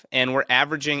 5, and we're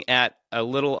averaging at a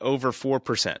little over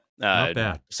 4%. Not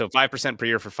bad. So 5% per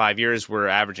year for 5 years. We're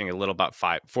averaging a little about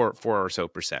 4 or so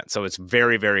percent. So it's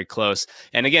very, very close.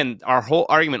 And again, our whole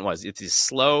argument was it's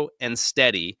slow and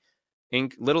steady,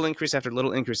 little increase after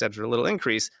little increase after little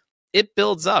increase. It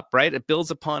builds up, right? It builds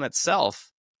upon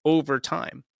itself over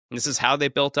time. And this is how they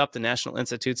built up the National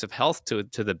Institutes of Health to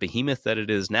the behemoth that it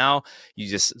is now. You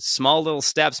just small little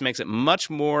steps makes it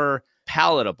much more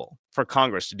palatable for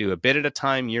Congress to do a bit at a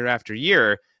time year after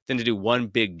year than to do one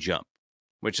big jump,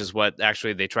 which is what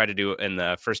actually they tried to do in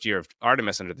the first year of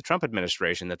Artemis under the Trump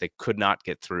administration that they could not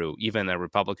get through, even a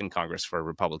Republican Congress for a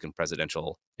Republican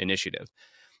presidential initiative.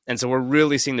 And so we're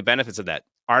really seeing the benefits of that.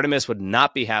 Artemis would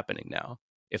not be happening now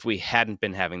if we hadn't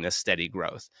been having this steady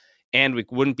growth. And we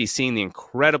wouldn't be seeing the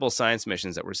incredible science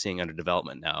missions that we're seeing under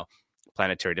development now,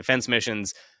 planetary defense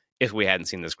missions, if we hadn't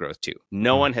seen this growth too.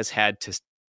 No one has had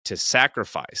to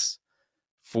sacrifice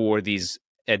for these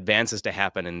advances to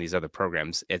happen in these other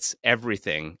programs. It's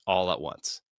everything all at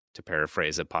once, to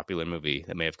paraphrase a popular movie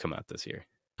that may have come out this year.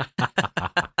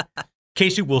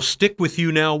 Casey, we'll stick with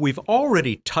you now. We've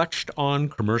already touched on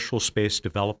commercial space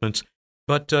developments,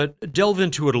 but delve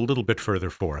into it a little bit further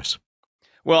for us.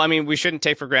 Well, I mean, we shouldn't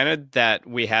take for granted that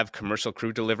we have commercial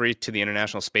crew delivery to the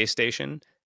International Space Station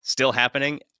still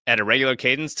happening at a regular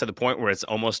cadence to the point where it's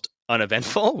almost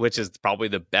uneventful, which is probably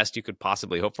the best you could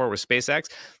possibly hope for with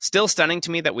SpaceX. Still stunning to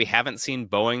me that we haven't seen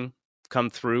Boeing come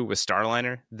through with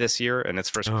Starliner this year and its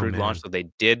first crewed launch. So they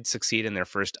did succeed in their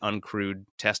first uncrewed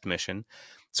test mission.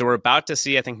 So we're about to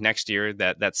see, I think, next year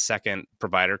that second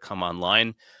provider come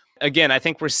online. Again, I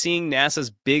think we're seeing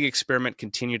NASA's big experiment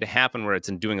continue to happen where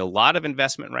it's doing a lot of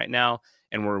investment right now,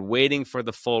 and we're waiting for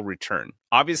the full return.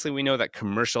 Obviously, we know that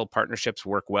commercial partnerships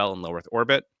work well in low Earth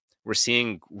orbit. We're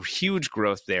seeing huge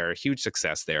growth there, huge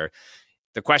success there.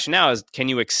 The question now is, can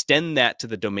you extend that to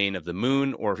the domain of the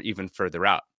moon or even further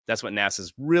out? That's what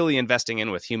NASA's really investing in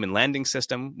with Human Landing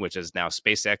System, which is now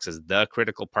SpaceX is the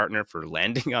critical partner for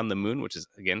landing on the moon, which is,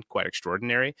 again, quite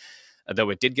extraordinary.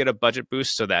 Though it did get a budget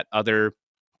boost so that other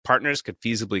partners could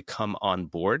feasibly come on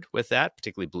board with that,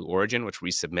 particularly Blue Origin, which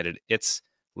resubmitted its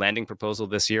landing proposal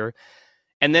this year.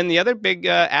 And then the other big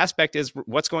aspect is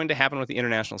what's going to happen with the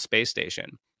International Space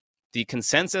Station. The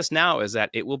consensus now is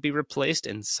that it will be replaced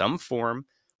in some form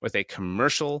with a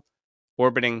commercial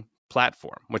orbiting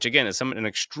platform, which again is an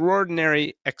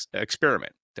extraordinary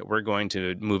experiment that we're going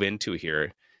to move into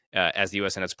here as the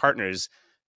U.S. and its partners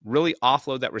really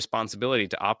offload that responsibility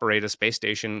to operate a space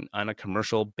station on a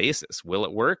commercial basis. Will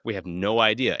it work? We have no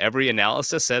idea. Every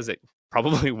analysis says it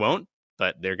probably won't,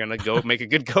 but they're going to go make a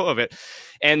good go of it.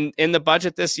 And in the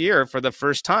budget this year, for the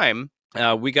first time,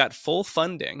 we got full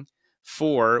funding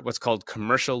for what's called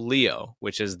Commercial LEO,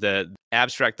 which is the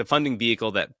funding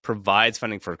vehicle that provides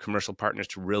funding for commercial partners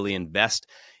to really invest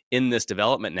in this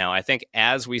development now. I think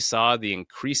as we saw the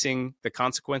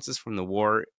consequences from the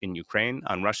war in Ukraine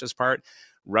on Russia's part,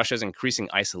 Russia's increasing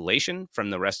isolation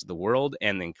from the rest of the world,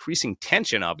 and the increasing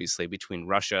tension, obviously, between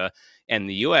Russia and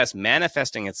the U.S.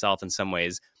 manifesting itself in some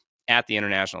ways at the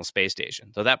International Space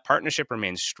Station. So that partnership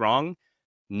remains strong.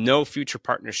 No future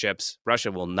partnerships.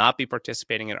 Russia will not be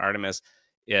participating in Artemis.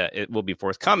 It will be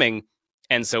forthcoming.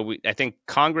 And so I think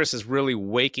Congress is really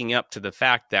waking up to the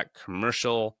fact that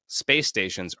commercial space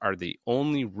stations are the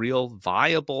only real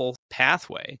viable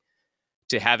pathway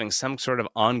to having some sort of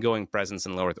ongoing presence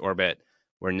in low Earth orbit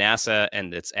where NASA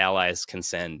and its allies can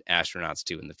send astronauts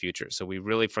to in the future. So we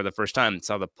really, for the first time,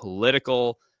 saw the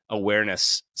political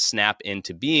awareness snap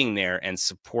into being there and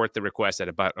support the request at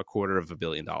about $250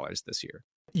 million this year.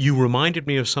 You reminded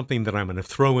me of something that I'm going to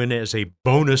throw in as a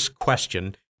bonus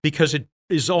question, because it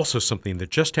is also something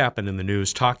that just happened in the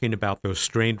news, talking about those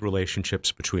strained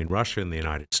relationships between Russia and the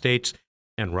United States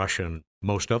and Russia and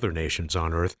most other nations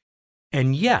on Earth.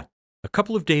 And yet, a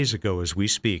couple of days ago as we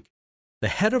speak, the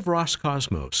head of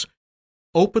Roscosmos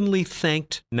openly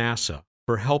thanked NASA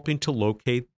for helping to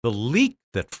locate the leak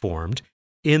that formed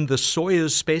in the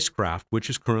Soyuz spacecraft,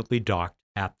 which is currently docked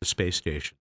at the space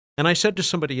station. And I said to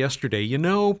somebody yesterday,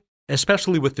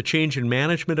 especially with the change in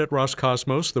management at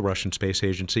Roscosmos, the Russian space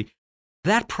agency,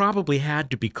 that probably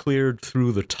had to be cleared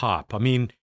through the top. I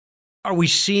mean, are we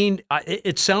seeing,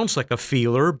 it sounds like a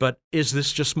feeler, but is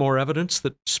this just more evidence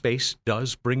that space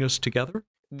does bring us together?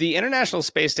 The International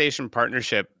Space Station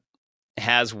partnership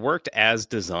has worked as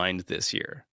designed this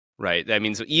year, right? I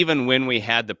mean, so even when we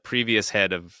had the previous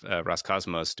head of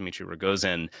Roscosmos, Dmitry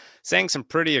Rogozin, saying some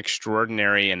pretty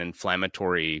extraordinary and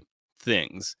inflammatory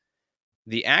things,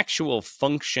 the actual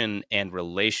function and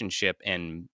relationship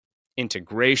and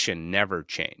integration never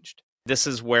changed. This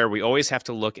is where we always have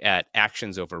to look at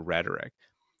actions over rhetoric.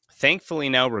 Thankfully,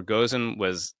 now Rogozin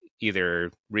was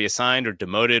either reassigned or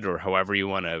demoted, or however you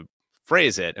want to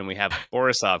phrase it, and we have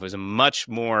Borisov, who's a much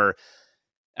more,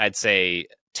 I'd say,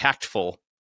 tactful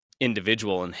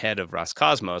individual and head of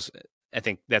Roscosmos. I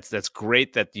think that's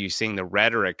great that you're seeing the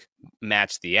rhetoric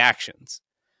match the actions.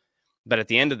 But at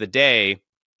the end of the day,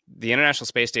 the International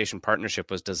Space Station partnership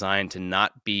was designed to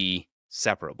not be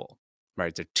separable,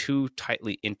 right? They're too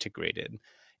tightly integrated.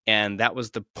 And that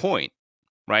was the point,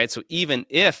 right? So even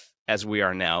if, as we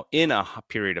are now, in a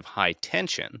period of high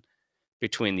tension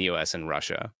between the US and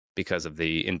Russia because of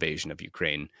the invasion of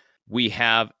Ukraine, we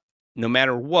have, no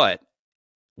matter what,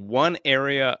 one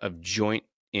area of joint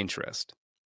interest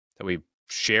that we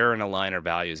share and align our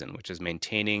values in, which is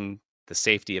maintaining the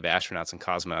safety of astronauts and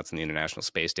cosmonauts in the International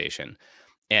Space Station.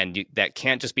 And that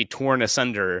can't just be torn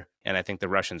asunder. And I think the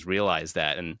Russians realize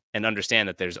that and understand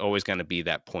that there's always going to be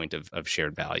that point of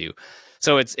shared value.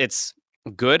 So it's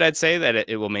good, I'd say, that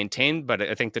it will maintain. But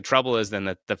I think the trouble is then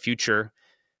that the future,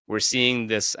 we're seeing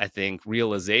this, I think,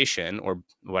 realization, or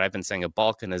what I've been saying, a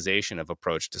balkanization of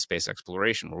approach to space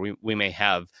exploration, where we may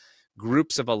have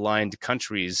groups of aligned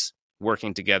countries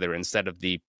working together instead of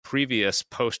the previous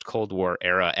post-Cold War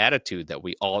era attitude that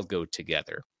we all go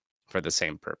together for the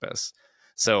same purpose.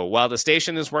 So while the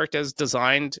station has worked as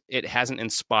designed, it hasn't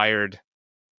inspired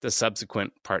the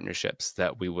subsequent partnerships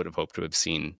that we would have hoped to have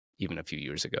seen even a few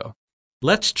years ago.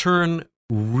 Let's turn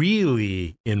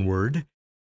really inward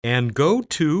and go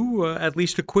to at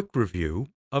least a quick review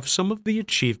of some of the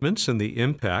achievements and the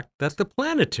impact that the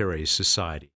Planetary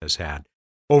Society has had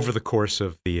over the course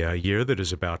of the year that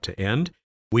is about to end.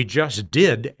 We just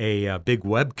did a big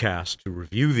webcast to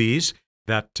review these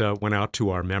that went out to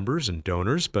our members and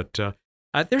donors, but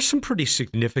there's some pretty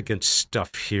significant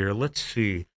stuff here. Let's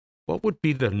see. What would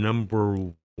be the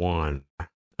number one?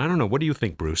 I don't know. What do you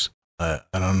think, Bruce? I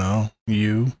don't know.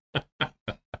 You?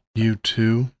 You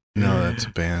too? No, that's a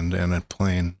band and a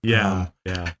plane. Yeah,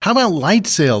 yeah. How about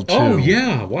LightSail 2? Oh,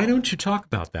 yeah. Why don't you talk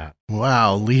about that?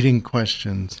 Wow, leading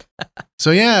questions.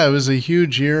 So, yeah, it was a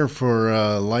huge year for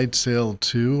LightSail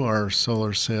 2, our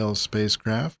solar sail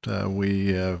spacecraft.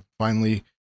 We finally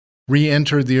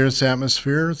re-entered the Earth's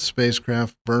atmosphere. The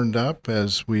spacecraft burned up,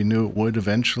 as we knew it would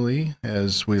eventually,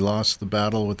 as we lost the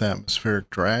battle with atmospheric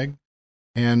drag.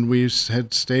 And we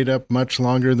had stayed up much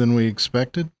longer than we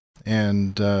expected,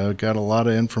 and got a lot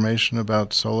of information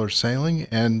about solar sailing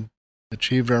and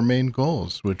achieved our main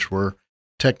goals, which were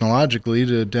technologically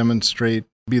to demonstrate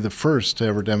be the first to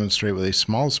ever demonstrate with a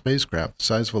small spacecraft the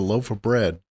size of a loaf of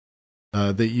bread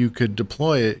that you could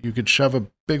deploy it. You could shove a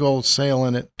big old sail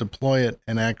in it, deploy it,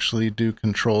 and actually do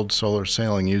controlled solar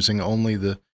sailing using only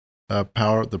the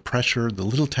power, the pressure, the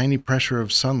little tiny pressure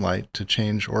of sunlight to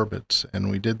change orbits.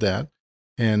 And we did that.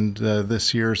 And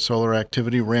this year, solar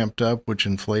activity ramped up, which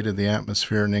inflated the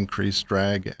atmosphere and increased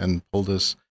drag and pulled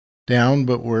us down.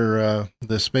 But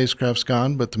the spacecraft's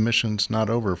gone, but the mission's not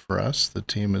over for us. The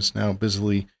team is now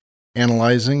busily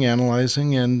analyzing,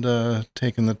 and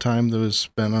taking the time that was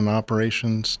spent on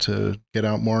operations to get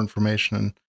out more information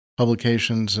and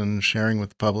publications and sharing with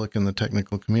the public and the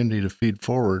technical community to feed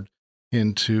forward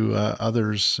into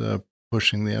others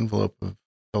pushing the envelope of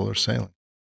solar sailing.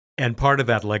 And part of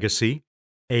that legacy,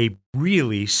 a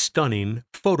really stunning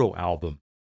photo album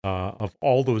of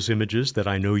all those images that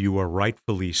I know you are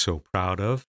rightfully so proud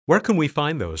of. Where can we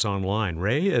find those online,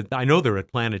 Ray? I know they're at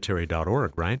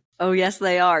planetary.org, right? Oh, yes,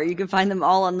 they are. You can find them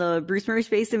all on the Bruce Murray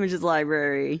Space Images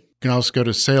Library. You can also go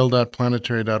to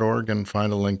sail.planetary.org and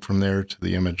find a link from there to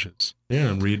the images.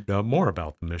 Yeah, and read more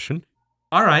about the mission.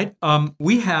 All right.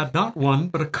 We had not one,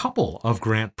 but a couple of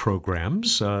grant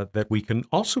programs that we can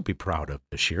also be proud of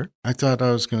this year. I thought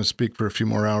I was going to speak for a few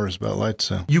more hours about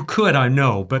LightSail. You could, I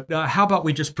know, but how about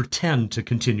we just pretend to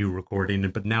continue recording,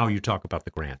 but now you talk about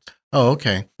the grants. Oh,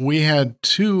 okay. We had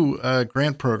two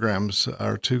grant programs.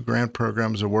 Our two grant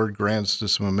programs award grants to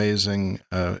some amazing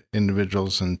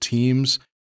individuals and teams.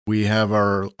 We have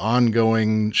our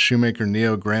ongoing Shoemaker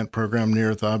NEO grant program, Near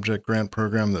Earth Object Grant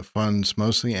Program, that funds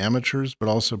mostly amateurs, but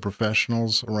also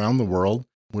professionals around the world.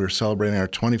 We're celebrating our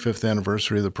 25th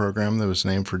anniversary of the program that was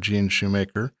named for Gene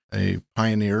Shoemaker, a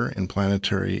pioneer in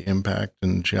planetary impact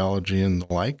and geology and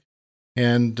the like.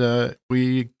 And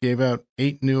we gave out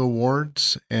 8 new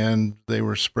awards, and they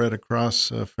were spread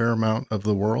across a fair amount of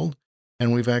the world.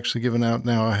 And we've actually given out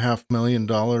now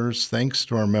 $500,000, thanks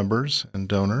to our members and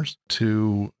donors,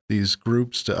 to these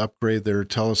groups to upgrade their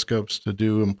telescopes to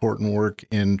do important work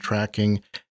in tracking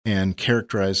and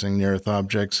characterizing near-Earth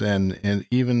objects and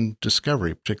even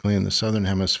discovery, particularly in the southern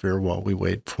hemisphere, while we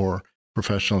wait for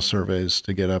professional surveys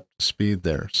to get up to speed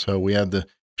there. So we had the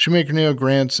Shoemaker NEO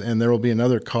grants, and there will be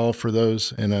another call for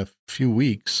those in a few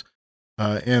weeks.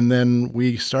 And then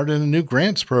we started a new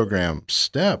grants program,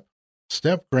 STEP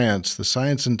grants, the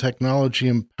science and technology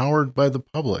empowered by the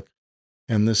public.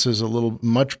 And this is a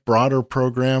much broader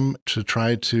program to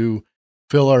try to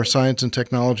fill our science and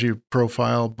technology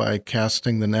profile by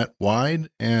casting the net wide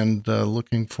and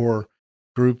looking for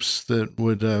groups that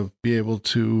would be able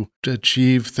to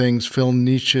achieve things, fill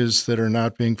niches that are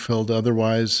not being filled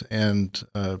otherwise, and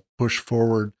push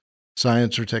forward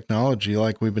science or technology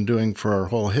like we've been doing for our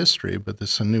whole history. But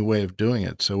this is a new way of doing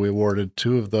it. So we awarded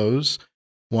 2 of those.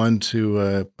 One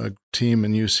to a team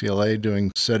in UCLA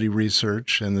doing SETI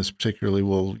research, and this particularly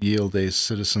will yield a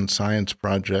citizen science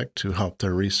project to help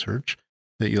their research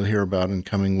that you'll hear about in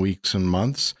coming weeks and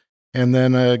months. And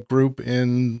then a group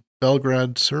in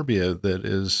Belgrade, Serbia, that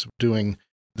is doing,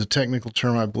 the technical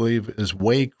term I believe is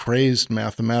way-crazed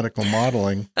mathematical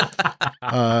modeling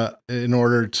in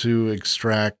order to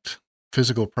extract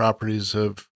physical properties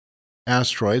of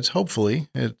asteroids. Hopefully,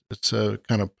 it's a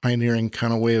kind of pioneering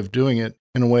kind of way of doing it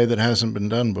in a way that hasn't been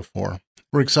done before.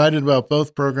 We're excited about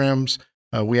both programs.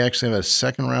 We actually have a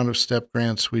second round of STEP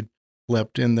grants we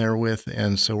leapt in there with,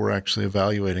 and so we're actually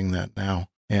evaluating that now,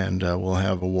 and we'll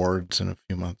have awards in a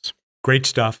few months. Great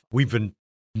stuff. We've been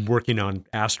working on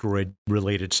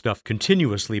asteroid-related stuff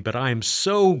continuously, but I am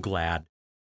so glad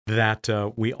that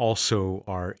we also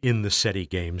are in the SETI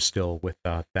game still with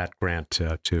that grant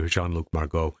to Jean-Luc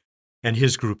Margot and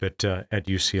his group at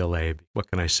UCLA.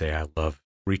 What can I say? I love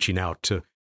reaching out to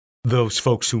those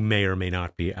folks who may or may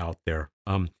not be out there.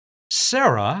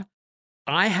 Sarah,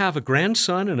 I have a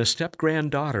grandson and a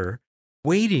step-granddaughter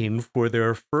waiting for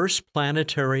their first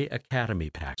Planetary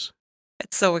Academy packs.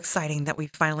 It's so exciting that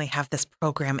we finally have this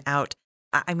program out.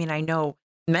 I mean, I know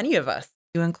many of us,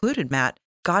 you included, Matt,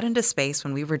 got into space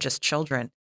when we were just children.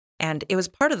 And it was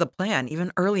part of the plan,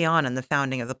 even early on in the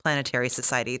founding of the Planetary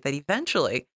Society, that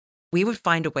eventually we would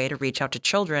find a way to reach out to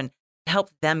children to help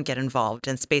them get involved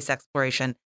in space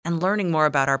exploration and learning more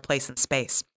about our place in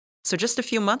space. So just a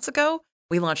few months ago,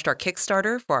 we launched our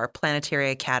Kickstarter for our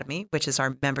Planetary Academy, which is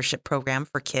our membership program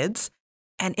for kids.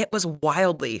 And it was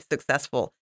wildly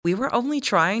successful. We were only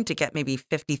trying to get maybe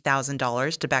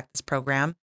 $50,000 to back this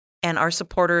program. And our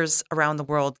supporters around the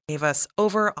world gave us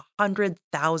over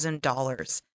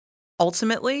 $100,000.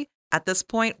 Ultimately, at this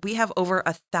point, we have over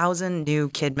 1,000 new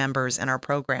kid members in our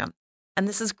program. And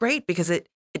this is great because it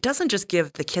doesn't just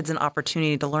give the kids an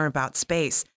opportunity to learn about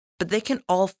space, but they can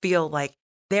all feel like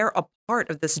they're a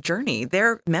part of this journey.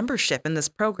 Their membership in this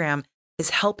program is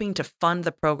helping to fund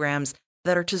the programs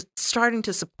that are just starting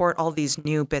to support all these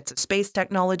new bits of space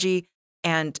technology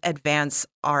and advance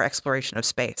our exploration of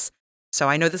space. So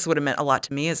I know this would have meant a lot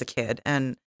to me as a kid.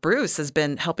 And Bruce has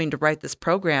been helping to write this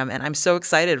program. And I'm so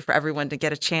excited for everyone to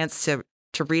get a chance to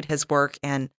read his work.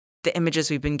 And the images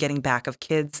we've been getting back of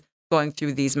kids going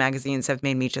through these magazines have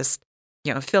made me just,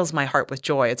 fills my heart with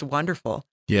joy. It's wonderful.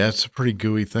 Yeah, it's a pretty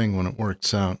gooey thing when it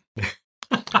works out.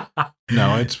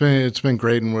 No, it's been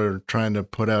great, and we're trying to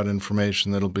put out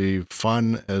information that'll be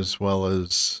fun as well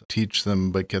as teach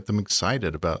them, but get them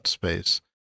excited about space.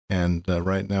 And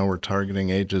right now we're targeting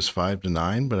ages 5 to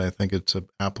 9, but I think it's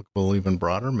applicable even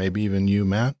broader. Maybe even you,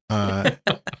 Matt.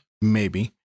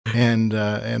 Maybe. And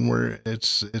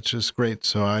it's just great.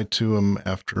 So I too am,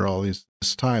 after all this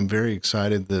time, very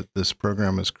excited that this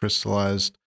program has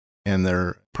crystallized, and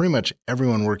pretty much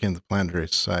everyone working at the Planetary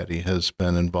Society has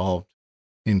been involved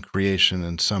in creation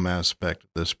in some aspect of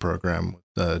this program,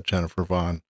 with Jennifer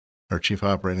Vaughn, our Chief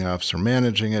Operating Officer,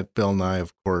 managing it. Bill Nye,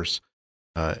 of course,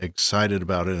 excited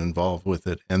about it, involved with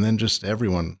it. And then just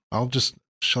everyone.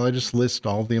 Shall I just list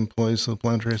all the employees of the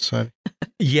Planetary Society?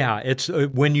 Yeah, it's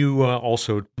when you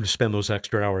also spend those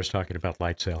extra hours talking about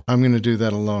Light Sail. I'm going to do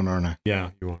that alone, aren't I? Yeah,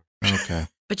 you are. Okay.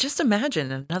 But just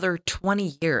imagine another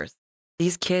 20 years,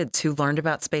 these kids who learned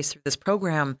about space through this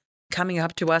program coming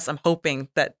up to us. I'm hoping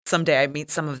that someday I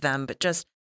meet some of them, but just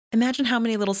imagine how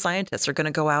many little scientists are going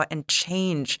to go out and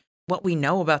change what we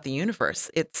know about the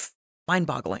universe. It's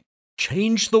mind-boggling.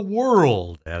 Change the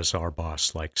world, as our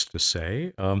boss likes to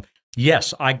say.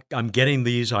 Yes, I'm getting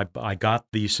these. I got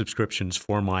these subscriptions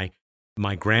for my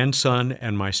grandson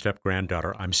and my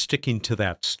step-granddaughter. I'm sticking to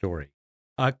that story.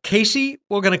 Casey,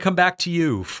 we're going to come back to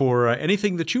you for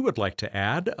anything that you would like to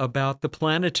add about the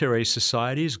Planetary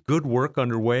Society's good work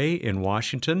underway in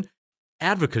Washington.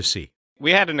 Advocacy.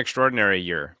 We had an extraordinary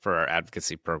year for our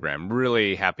advocacy program.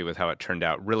 Really happy with how it turned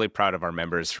out. Really proud of our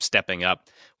members for stepping up.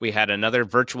 We had another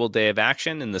virtual day of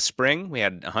action in the spring. We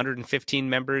had 115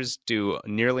 members do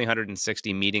nearly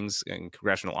 160 meetings in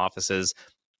congressional offices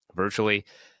virtually.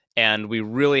 And we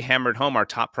really hammered home our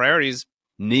top priorities.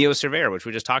 NEO Surveyor, which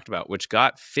we just talked about, which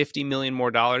got $50 million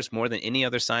more than any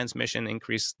other science mission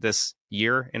increase this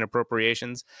year in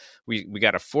appropriations. We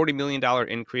got a $40 million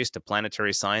increase to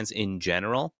planetary science in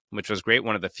general, which was great.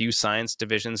 One of the few science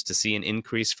divisions to see an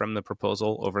increase from the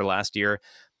proposal over last year.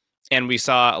 And we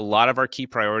saw a lot of our key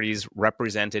priorities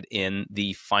represented in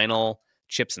the final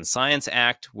CHIPS and Science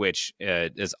Act, which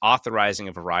is authorizing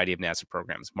a variety of NASA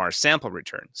programs. Mars Sample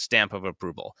Return, stamp of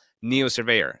approval. NEO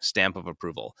Surveyor, stamp of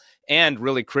approval. And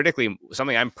really critically,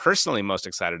 something I'm personally most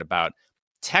excited about,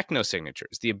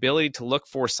 technosignatures. The ability to look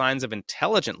for signs of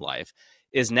intelligent life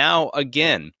is now,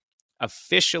 again,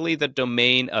 officially the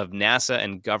domain of NASA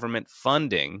and government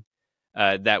funding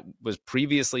that was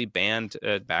previously banned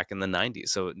back in the 90s.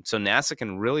 So NASA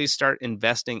can really start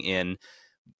investing in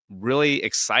really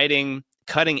exciting,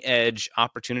 cutting-edge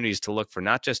opportunities to look for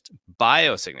not just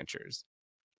biosignatures,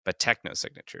 but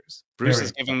technosignatures. Bruce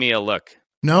is giving me a look.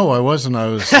 No, I wasn't. I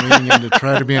was leaning in to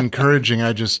try to be encouraging.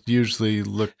 I just usually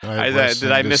look.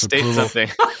 Did I misstate something?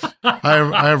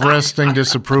 I have resting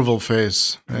disapproval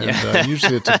face, and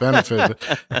usually it's a benefit.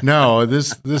 But no,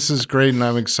 this is great, and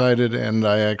I'm excited. And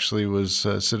I actually was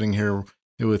sitting here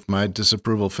with my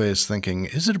disapproval face, thinking,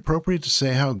 is it appropriate to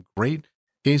say how great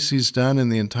Casey's done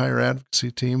and the entire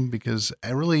advocacy team? Because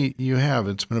you have.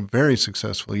 It's been a very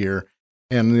successful year.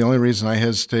 And the only reason I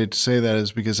hesitate to say that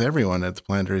is because everyone at the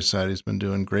Planetary Society has been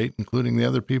doing great, including the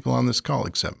other people on this call,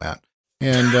 except Matt.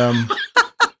 And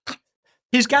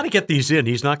he's got to get these in.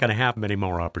 He's not going to have many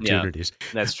more opportunities. Yeah,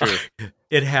 that's true.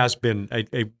 It has been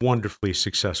a wonderfully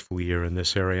successful year in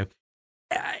this area.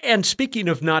 And speaking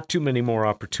of not too many more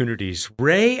opportunities,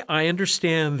 Ray, I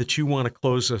understand that you want to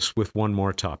close us with one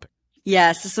more topic.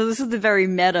 Yes. So this is the very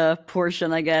meta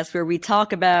portion, I guess, where we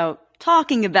talking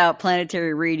about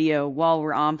planetary radio while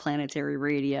we're on planetary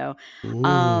radio.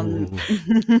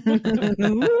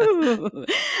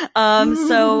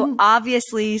 So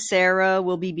obviously Sarah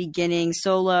will be beginning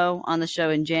solo on the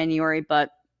show in January, but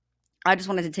I just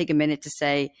wanted to take a minute to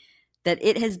say that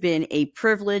it has been a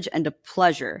privilege and a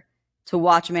pleasure to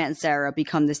watch Matt and Sarah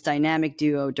become this dynamic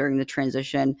duo during the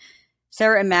transition.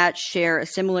 Sarah and Matt share a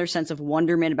similar sense of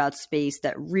wonderment about space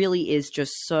that really is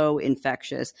just so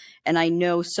infectious. And I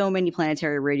know so many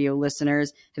planetary radio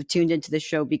listeners have tuned into the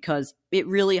show because it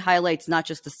really highlights not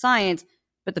just the science,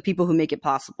 but the people who make it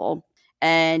possible.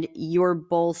 And you're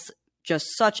both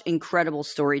just such incredible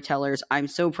storytellers. I'm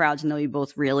so proud to know you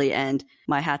both, really. And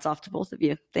my hat's off to both of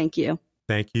you. Thank you.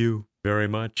 Thank you very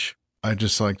much. I'd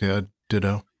just like to add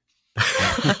ditto.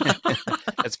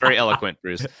 That's very eloquent,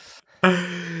 Bruce.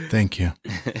 Thank you.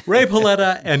 Ray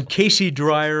Paletta and Casey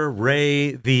Dreyer.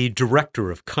 Ray, the Director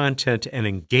of Content and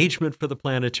Engagement for the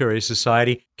Planetary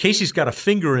Society. Casey's got a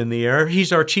finger in the air.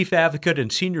 He's our Chief Advocate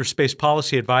and Senior Space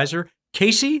Policy Advisor.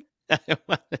 Casey?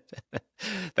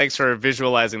 Thanks for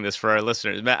visualizing this for our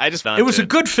listeners. Matt, it was a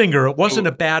good finger. It wasn't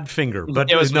a bad finger.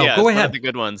 But it was, no, yeah, go it was ahead. One of the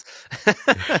good ones.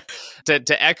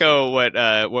 to echo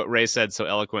what Ray said so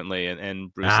eloquently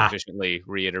and Bruce efficiently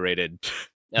reiterated,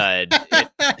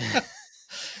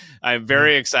 I'm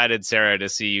very excited, Sarah, to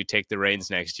see you take the reins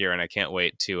next year, and I can't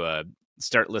wait to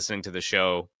start listening to the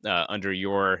show under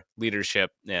your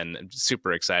leadership, and I'm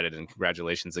super excited, and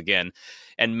congratulations again.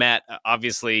 And Matt,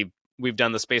 obviously, we've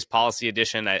done the Space Policy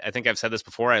Edition. I think I've said this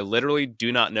before. I literally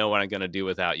do not know what I'm going to do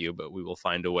without you, but we will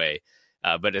find a way.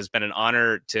 But it's been an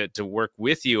honor to work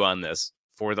with you on this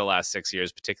for the last 6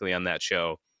 years, particularly on that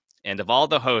show. And of all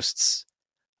the hosts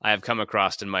I have come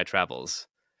across in my travels,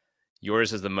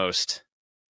 yours is the most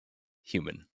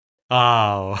human.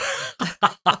 Oh.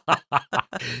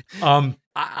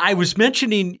 I was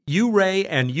mentioning you, Ray,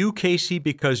 and you, Casey,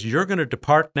 because you're going to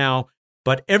depart now.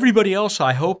 But everybody else,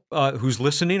 I hope, who's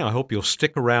listening, I hope you'll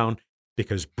stick around,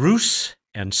 because Bruce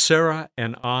and Sarah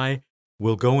and I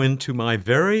will go into my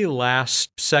very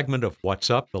last segment of What's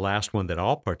Up, the last one that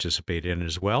I'll participate in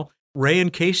as well. Ray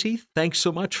and Casey, thanks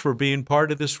so much for being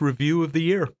part of this review of the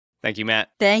year. Thank you,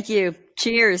 Matt. Thank you.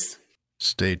 Cheers.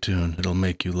 Stay tuned. It'll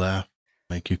make you laugh,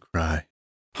 make you cry.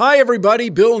 Hi, everybody.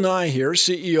 Bill Nye here,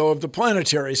 CEO of the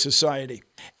Planetary Society.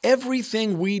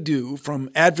 Everything we do, from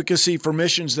advocacy for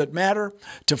missions that matter,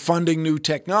 to funding new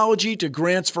technology, to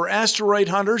grants for asteroid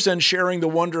hunters and sharing the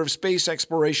wonder of space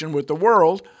exploration with the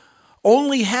world,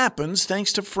 only happens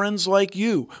thanks to friends like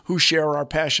you who share our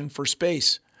passion for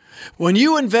space. When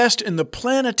you invest in the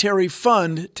Planetary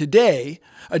Fund today,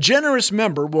 a generous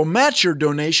member will match your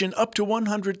donation up to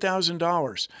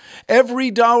 $100,000.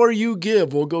 Every dollar you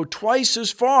give will go twice as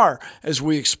far as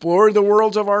we explore the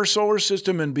worlds of our solar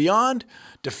system and beyond,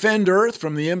 defend Earth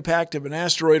from the impact of an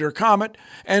asteroid or comet,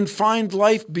 and find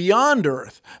life beyond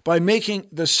Earth by making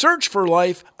the search for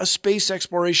life a space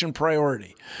exploration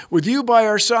priority. With you by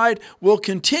our side, we'll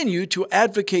continue to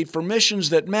advocate for missions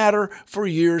that matter for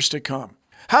years to come.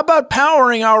 How about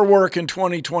powering our work in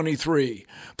 2023?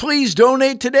 Please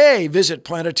donate today. Visit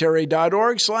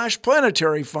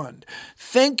planetary.org/planetary fund.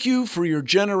 Thank you for your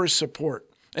generous support,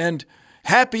 and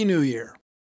Happy New Year.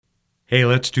 Hey,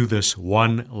 let's do this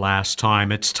one last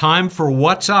time. It's time for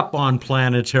What's Up on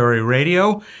Planetary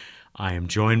Radio. I am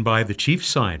joined by the Chief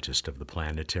Scientist of the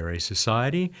Planetary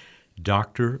Society,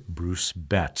 Dr. Bruce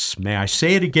Betts. May I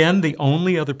say it again, the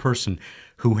only other person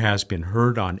who has been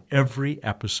heard on every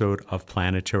episode of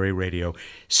Planetary Radio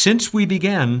since we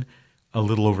began a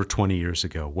little over 20 years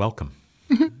ago. Welcome.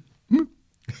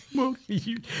 Well,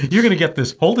 you're going to get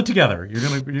this. Hold it together.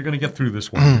 You're going to get through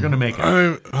this one. You're going to make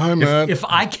it. Hi, man. If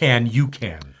I can, you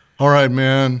can. All right,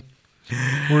 man.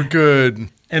 We're good.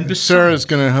 And besides, Sarah's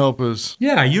going to help us.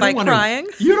 Yeah, you don't want crying?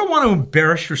 You don't want to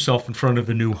embarrass yourself in front of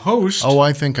the new host. Oh,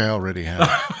 I think I already have.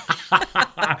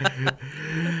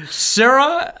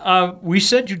 Sarah, we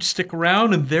said you'd stick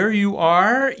around, and there you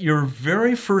are, your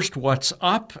very first What's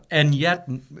Up, and yet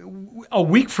a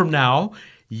week from now,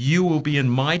 you will be in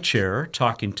my chair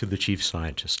talking to the Chief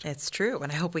Scientist. It's true,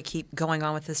 and I hope we keep going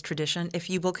on with this tradition. If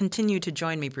you will continue to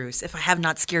join me, Bruce, if I have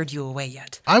not scared you away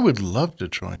yet. I would love to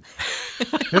join.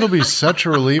 It'll be such a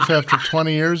relief after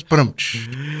 20 years. But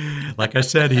like I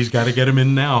said, he's got to get him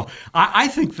in now. I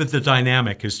think that the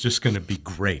dynamic is just going to be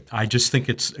great. I just think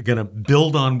it's going to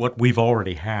build on what we've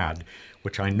already had,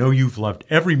 which I know you've loved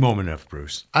every moment of,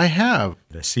 Bruce. I have.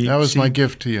 That was my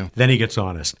gift to you. Then he gets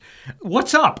honest.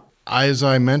 What's up? As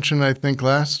I mentioned, I think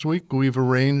last week, we've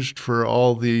arranged for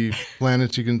all the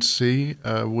planets you can see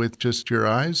with just your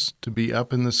eyes to be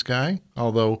up in the sky,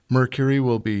 although Mercury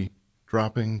will be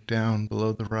dropping down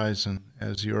below the horizon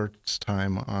as your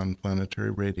time on Planetary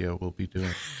Radio will be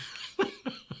doing.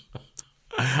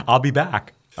 I'll be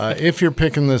back. If you're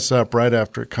picking this up right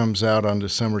after it comes out on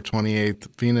December 28th,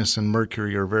 Venus and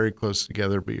Mercury are very close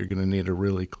together, but you're going to need a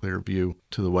really clear view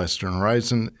to the western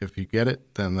horizon. If you get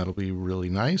it, then that'll be really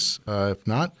nice. If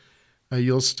not,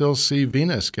 you'll still see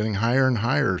Venus getting higher and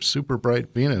higher, super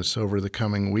bright Venus over the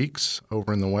coming weeks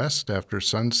over in the west after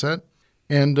sunset.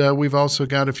 And we've also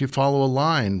got, if you follow a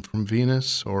line from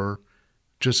Venus, or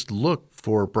just look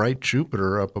for bright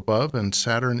Jupiter up above and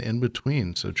Saturn in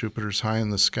between. So Jupiter's high in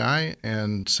the sky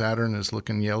and Saturn is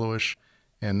looking yellowish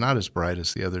and not as bright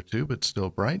as the other two, but still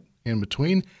bright in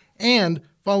between. And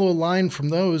follow a line from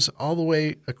those all the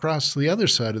way across the other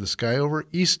side of the sky over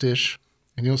eastish,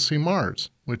 and you'll see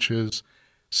Mars, which is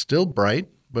still bright,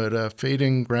 but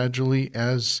fading gradually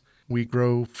as we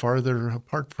grow farther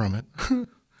apart from it.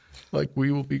 Like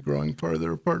we will be growing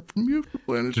farther apart from you for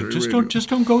Planetary Radio. Just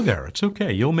don't go there. It's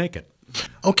okay. You'll make it.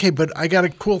 Okay, but I got a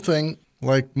cool thing,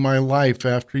 like my life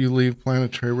after you leave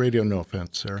Planetary Radio. No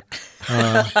offense, Sarah.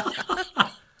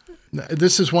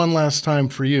 This is one last time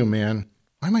for you, man.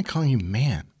 Why am I calling you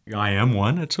man? I am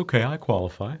one. It's okay. I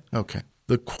qualify. Okay.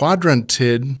 The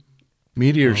Quadrantid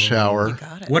meteor shower. You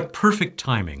got it. What perfect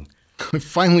timing. I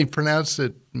finally pronounced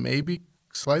it maybe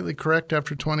slightly correct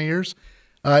after 20 years.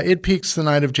 It peaks the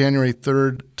night of January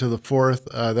 3rd to the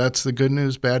 4th. That's the good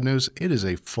news. Bad news, it is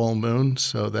a full moon,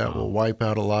 so that will wipe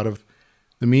out a lot of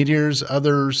the meteors.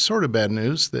 Other sort of bad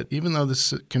news, that even though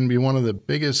this can be one of the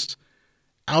biggest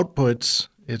outputs,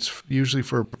 it's usually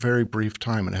for a very brief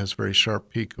time. It has a very sharp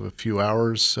peak of a few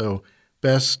hours. So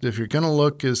best, if you're going to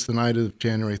look, is the night of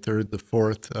January 3rd, the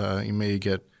 4th. You may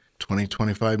get 20,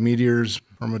 25 meteors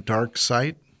from a dark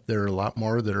site. There are a lot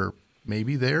more that are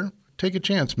maybe there. Take a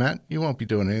chance, Matt. You won't be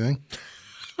doing anything.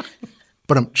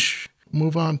 But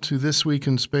move on to This Week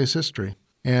in Space History.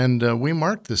 And we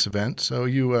marked this event, so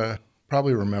you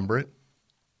probably remember it.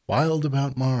 Wild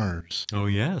About Mars. Oh,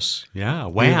 yes. Yeah.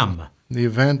 Wham! The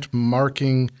event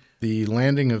marking the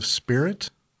landing of Spirit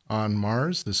on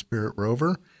Mars, the Spirit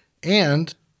rover.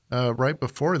 And right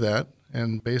before that,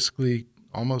 and basically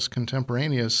almost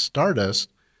contemporaneous,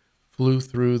 Stardust flew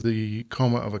through the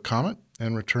coma of a comet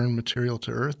and returned material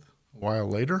to Earth a while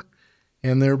later.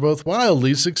 And they're both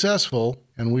wildly successful,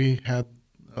 and we had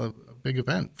a big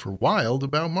event for Wild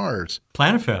About Mars.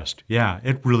 PlanetFest, yeah,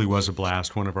 it really was a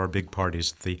blast. One of our big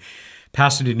parties at the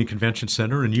Pasadena Convention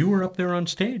Center, and you were up there on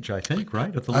stage, I think,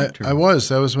 right, at the lecture. I was.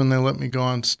 That was when they let me go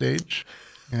on stage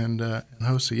and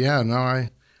host it. Yeah, no, I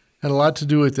had a lot to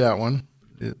do with that one.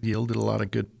 It yielded a lot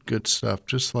of good stuff,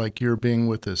 just like your being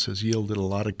with us has yielded a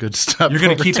lot of good stuff. You're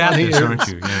going to keep at this, aren't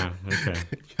you? Yeah, okay.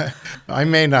 I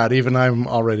may not. Even I'm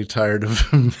already tired of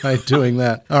doing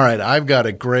that. All right, I've got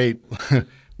a great...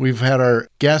 We've had our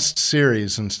guest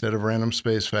series instead of Random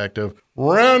Space Fact of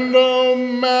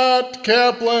Random Matt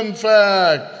Kaplan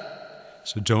Fact.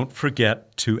 So don't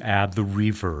forget to add the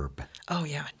reverb. Oh,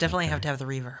 yeah. Definitely have to have the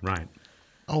reverb. Right.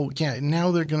 Oh, yeah. Now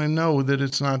they're going to know that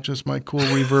it's not just my cool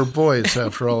reverb voice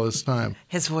after all this time.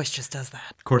 His voice just does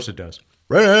that. Of course it does.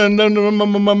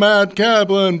 Random Matt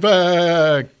Kaplan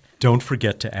Fact. Don't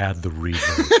forget to add the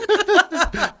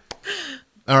reverb.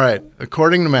 All right.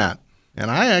 According to Matt, and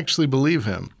I actually believe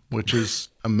him, which is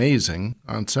amazing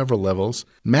on several levels,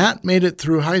 Matt made it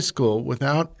through high school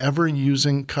without ever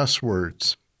using cuss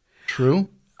words. True?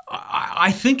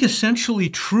 I think essentially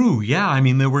true, yeah. I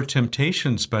mean, there were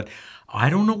temptations, but I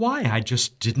don't know why. I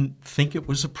just didn't think it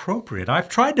was appropriate. I've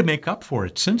tried to make up for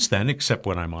it since then, except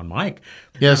when I'm on mic.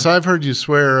 Yes, I've heard you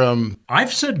swear.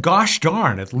 I've said gosh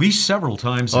darn at least several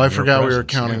times. Oh, I forgot we were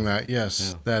counting that.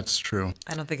 Yes, that's true.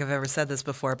 I don't think I've ever said this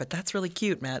before, but that's really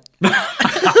cute, Matt.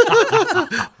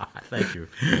 Thank you.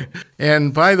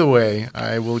 And by the way,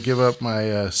 I will give up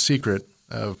my secret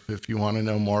of if you want to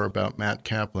know more about Matt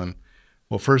Kaplan.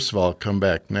 Well, first of all, come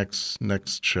back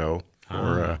next show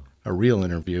for a real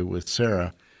interview with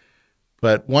Sarah.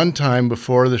 But one time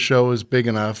before the show was big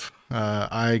enough,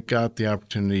 I got the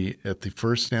opportunity at the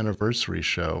first anniversary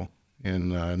show in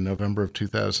November of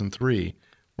 2003,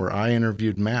 where I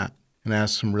interviewed Matt and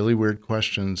asked some really weird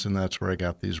questions, and that's where I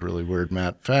got these really weird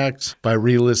Matt facts. By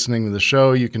re-listening to the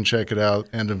show, you can check it out,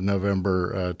 end of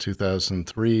November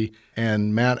 2003.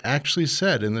 And Matt actually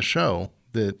said in the show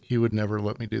that he would never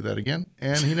let me do that again,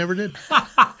 and he never did.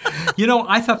 You know,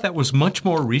 I thought that was much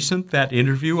more recent, that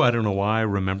interview. I don't know why I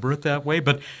remember it that way,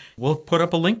 but we'll put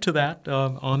up a link to that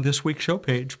on this week's show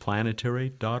page,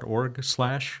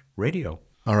 planetary.org/radio.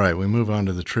 All right, we move on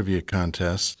to the trivia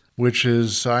contest, which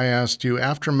is, I asked you,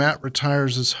 after Matt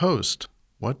retires as host,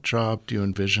 what job do you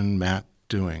envision Matt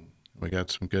doing? We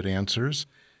got some good answers,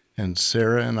 and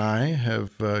Sarah and I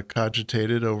have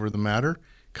cogitated over the matter,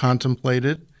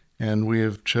 contemplated, and we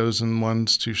have chosen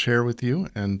ones to share with you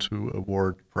and to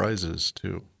award prizes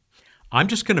to. I'm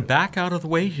just going to back out of the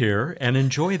way here and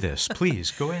enjoy this. Please,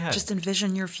 go ahead. Just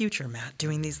envision your future, Matt,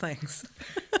 doing these things.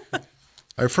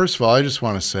 First of all, I just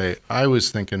want to say I was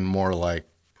thinking more like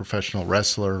professional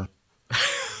wrestler.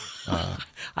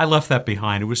 I left that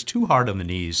behind. It was too hard on the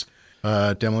knees.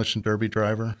 Demolition derby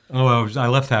driver. Oh, I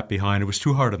left that behind. It was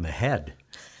too hard on the head.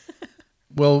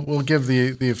 Well, we'll give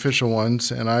the official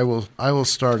ones, and I will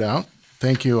start out.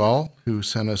 Thank you all who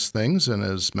sent us things, and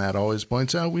as Matt always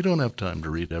points out, we don't have time to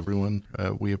read everyone.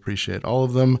 We appreciate all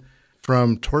of them.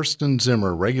 From Torsten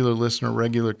Zimmer, regular listener,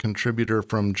 regular contributor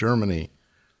from Germany.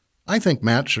 I think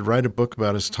Matt should write a book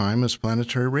about his time as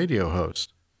planetary radio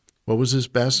host. What was his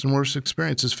best and worst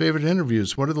experience? His favorite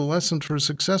interviews? What are the lessons for a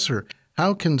successor?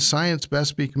 How can science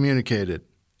best be communicated?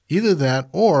 Either that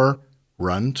or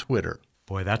run Twitter.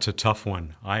 Boy, that's a tough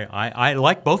one. I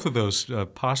like both of those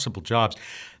possible jobs.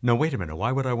 No, wait a minute.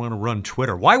 Why would I want to run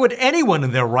Twitter? Why would anyone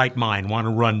in their right mind want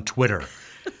to run Twitter?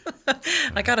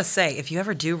 I gotta say, if you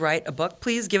ever do write a book,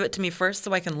 please give it to me first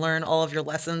so I can learn all of your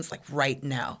lessons, like right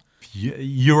now.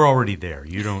 You're already there.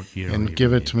 You don't and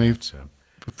give it to me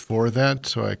before that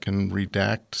so I can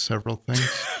redact several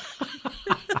things.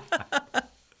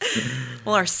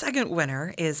 Well, our second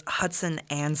winner is Hudson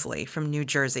Ansley from New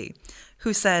Jersey,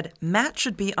 who said, Matt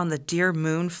should be on the Dear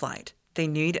Moon flight. They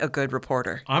need a good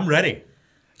reporter. I'm ready.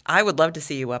 I would love to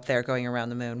see you up there going around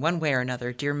the moon. One way or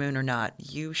another, Dear Moon or not,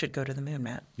 you should go to the moon,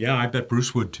 Matt. Yeah, I bet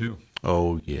Bruce would too.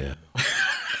 Oh, yeah.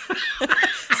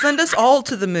 Send us all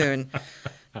to the moon.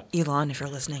 Elon, if you're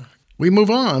listening. We move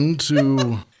on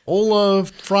to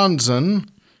Olaf Franzen.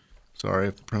 Sorry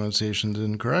if the pronunciation's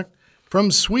incorrect. From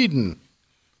Sweden.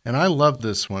 And I love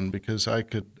this one because I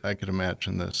could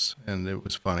imagine this, and it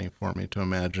was funny for me to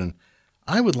imagine.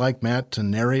 I would like Matt to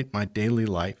narrate my daily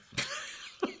life.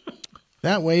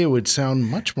 That way it would sound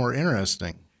much more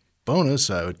interesting.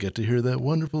 Bonus, I would get to hear that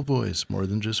wonderful voice more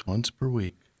than just once per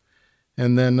week.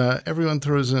 And then everyone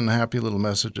throws in happy little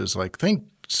messages like,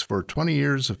 thanks for 20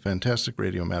 years of fantastic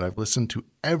radio, Matt. I've listened to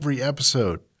every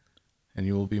episode, and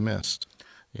you will be missed.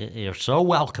 You're so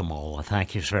welcome, Ola.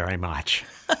 Thank you very much.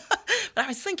 But I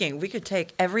was thinking we could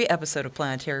take every episode of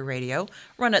Planetary Radio,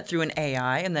 run it through an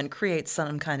AI, and then create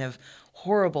some kind of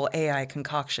horrible AI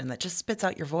concoction that just spits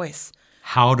out your voice.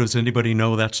 How does anybody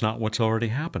know that's not what's already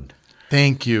happened?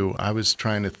 Thank you. I was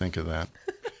trying to think of that.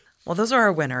 Well, those are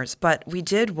our winners, but we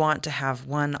did want to have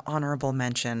one honorable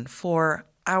mention for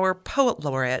our poet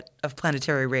laureate of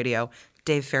Planetary Radio,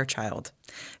 Dave Fairchild,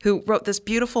 who wrote this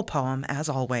beautiful poem, as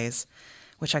always,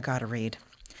 which I gotta read.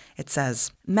 It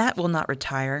says, Matt will not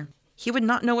retire. He would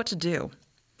not know what to do.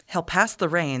 He'll pass the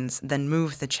reins, then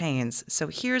move the chains. So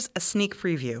here's a sneak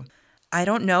preview. I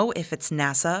don't know if it's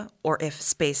NASA or if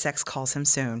SpaceX calls him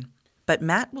soon, but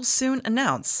Matt will soon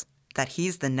announce that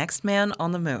he's the next man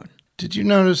on the moon. Did you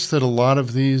notice that a lot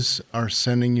of these are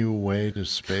sending you away to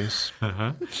space?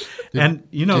 Uh-huh. And,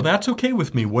 that's okay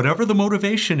with me. Whatever the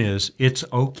motivation is, it's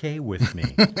okay with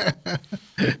me.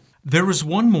 There was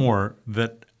one more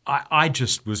that I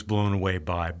just was blown away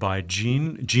by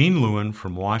Jean Lewin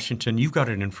from Washington. You've got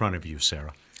it in front of you,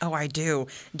 Sarah. Oh, I do.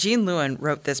 Jean Lewin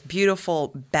wrote this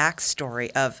beautiful backstory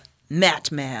of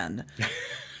Matt Man.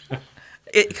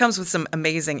 It comes with some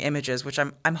amazing images, which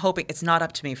I'm hoping, it's not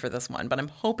up to me for this one, but I'm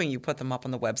hoping you put them up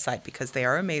on the website because they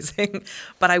are amazing.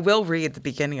 But I will read the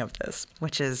beginning of this,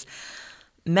 which is,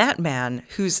 Matt Man,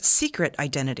 whose secret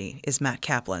identity is Matt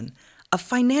Kaplan, a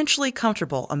financially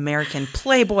comfortable American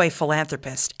playboy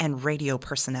philanthropist and radio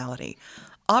personality,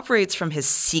 operates from his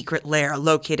secret lair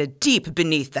located deep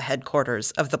beneath the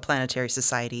headquarters of the Planetary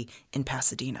Society in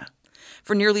Pasadena.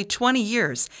 For nearly 20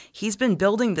 years, he's been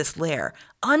building this lair,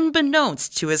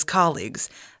 unbeknownst to his colleagues,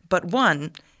 but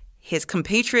one, his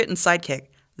compatriot and sidekick,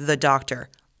 the Doctor.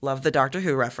 Love the Doctor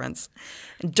Who reference.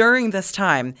 During this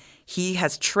time, he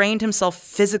has trained himself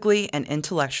physically and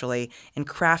intellectually in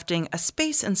crafting a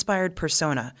space-inspired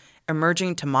persona,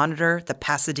 emerging to monitor the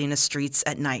Pasadena streets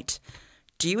at night.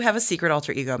 Do you have a secret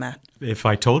alter ego, Matt? If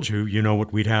I told you, you know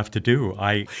what we'd have to do.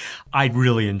 I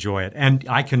really enjoy it. And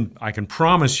I can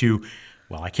promise you,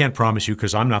 well, I can't promise you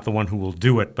because I'm not the one who will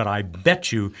do it, but I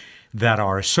bet you that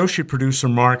our associate producer,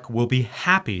 Mark, will be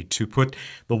happy to put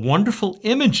the wonderful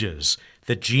images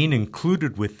that Jean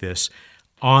included with this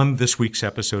on this week's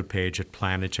episode page at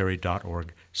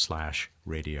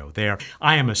planetary.org/radio. There,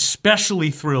 I am especially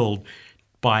thrilled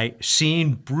by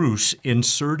seeing Bruce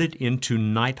inserted into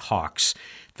Nighthawks,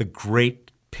 the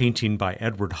great painting by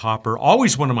Edward Hopper,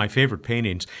 always one of my favorite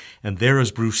paintings. And there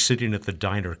is Bruce sitting at the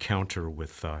diner counter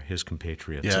with his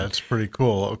compatriots. Yeah, it's pretty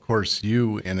cool. Of course,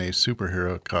 you in a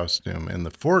superhero costume in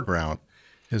the foreground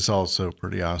is also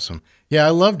pretty awesome. Yeah,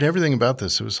 I loved everything about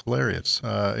this. It was hilarious,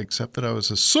 except that I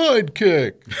was a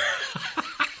sidekick.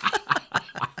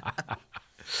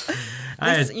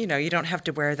 This, you don't have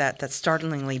to wear that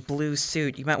startlingly blue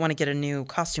suit. You might want to get a new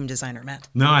costume designer, Matt.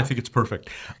 No, I think it's perfect.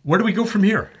 Where do we go from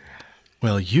here?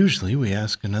 Well, usually we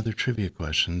ask another trivia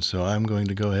question, so I'm going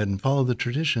to go ahead and follow the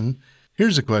tradition.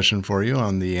 Here's a question for you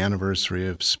on the anniversary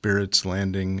of Spirit's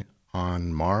landing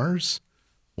on Mars.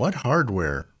 What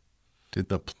hardware did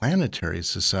the Planetary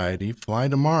Society fly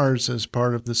to Mars as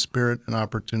part of the Spirit and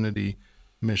Opportunity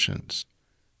missions?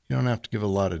 You don't have to give a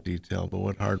lot of detail, but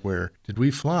what hardware did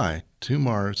we fly to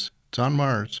Mars? It's on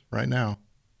Mars right now.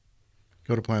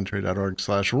 Go to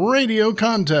planetary.org/radio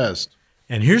contest.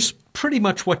 And here's pretty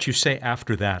much what you say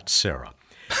after that, Sarah.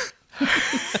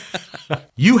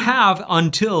 You have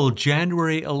until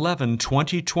January 11,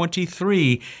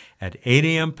 2023 at 8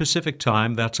 a.m. Pacific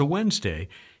time, that's a Wednesday,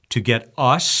 to get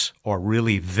us, or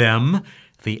really them,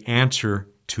 the answer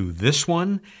to this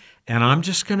one. And I'm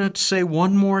just going to say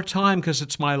one more time because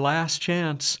it's my last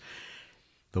chance.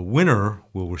 The winner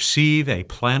will receive a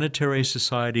Planetary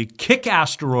Society Kick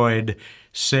Asteroid.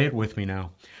 Say it with me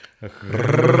now.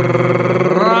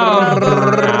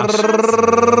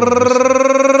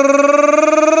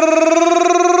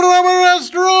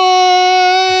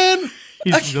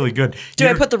 He's really good. Do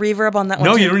I put the reverb on that one?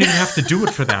 No, too? You don't even have to do it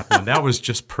for that one. That was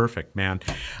just perfect, man.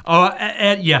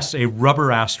 And yes, a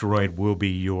rubber asteroid will be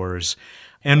yours.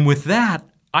 And with that,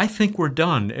 I think we're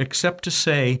done, except to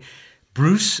say,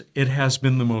 Bruce, it has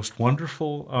been the most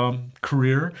wonderful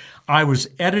career. I was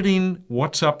editing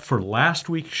What's Up for last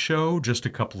week's show just a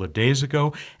couple of days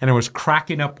ago, and I was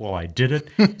cracking up while I did it.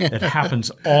 It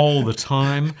happens all the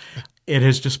time. It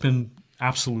has just been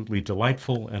absolutely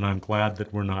delightful, and I'm glad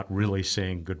that we're not really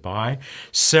saying goodbye.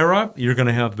 Sarah, you're going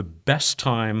to have the best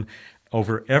time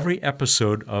over every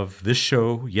episode of this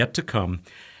show yet to come,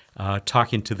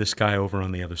 talking to this guy over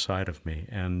on the other side of me,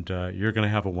 and you're going to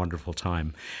have a wonderful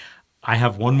time. I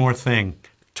have one more thing.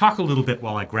 Talk a little bit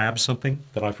while I grab something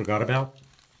that I forgot about.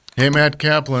 Hey, Matt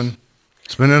Kaplan.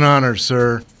 It's been an honor,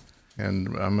 sir,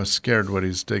 and I'm scared what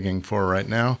he's digging for right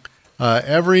now.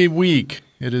 Every week,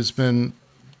 it has been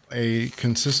a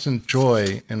consistent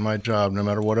joy in my job, no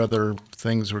matter what other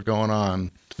things were going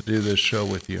on, to do this show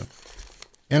with you.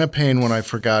 And a pain when I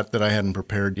forgot that I hadn't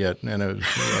prepared yet, and I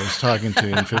was talking to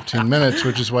you in 15 minutes,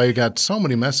 which is why you got so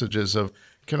many messages of,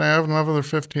 can I have another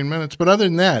 15 minutes? But other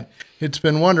than that, it's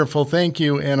been wonderful. Thank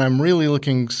you, and I'm really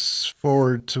looking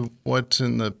forward to what's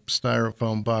in the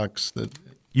styrofoam box that...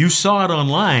 You saw it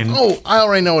online. Oh, I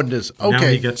already know what it is. Okay. Now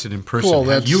he gets it in person. Cool,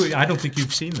 I don't think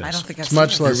you've seen this. I don't think I've It's seen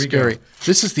much it. less scary.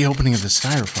 This is the opening of the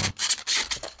styrofoam.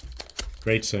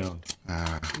 Great sound.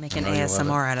 Make an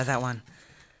ASMR out of that one.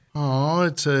 Oh,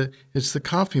 it's the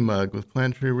coffee mug with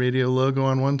Planetary Radio logo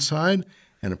on one side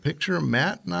and a picture of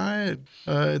Matt and I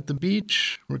at the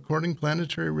beach recording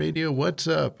Planetary Radio What's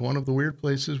Up, one of the weird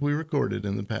places we recorded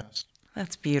in the past.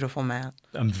 That's beautiful, Matt.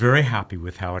 I'm very happy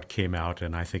with how it came out,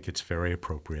 and I think it's very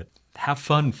appropriate. Have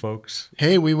fun, folks.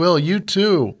 Hey, we will. You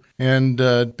too. And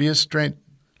be a stranger.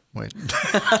 Wait.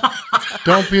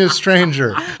 Don't be a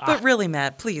stranger. But really,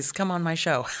 Matt, please come on my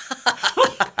show.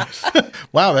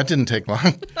 Wow, that didn't take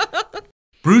long.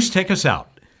 Bruce, take us out.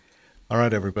 All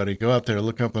right, everybody. Go out there,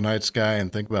 look up the night sky,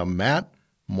 and think about Matt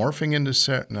morphing into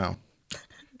Sarah. No.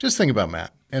 Just think about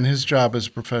Matt and his job as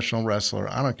a professional wrestler.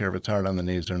 I don't care if it's hard on the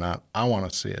knees or not. I want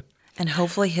to see it. And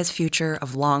hopefully his future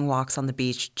of long walks on the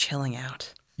beach, chilling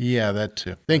out. Yeah, that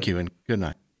too. Thank you, and good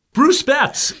night. Bruce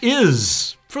Betts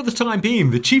is, for the time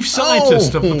being, the chief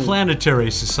scientist of the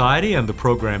Planetary Society and the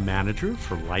program manager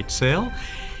for LightSail.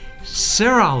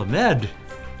 Sarah Al-Ahmed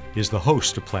is the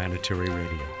host of Planetary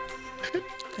Radio.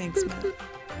 Thanks, Matt.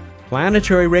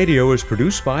 Planetary Radio is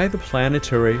produced by the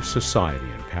Planetary Society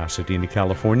in Pasadena,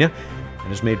 California,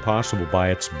 and is made possible by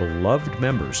its beloved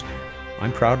members.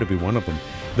 I'm proud to be one of them.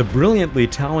 The brilliantly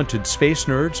talented space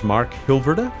nerds Mark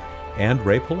Hilverda and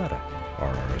Ray Paletta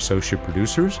are our associate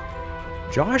producers.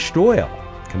 Josh Doyle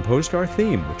composed our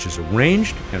theme, which is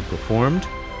arranged and performed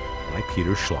by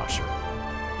Peter Schlosser.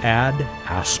 Ad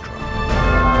Astra.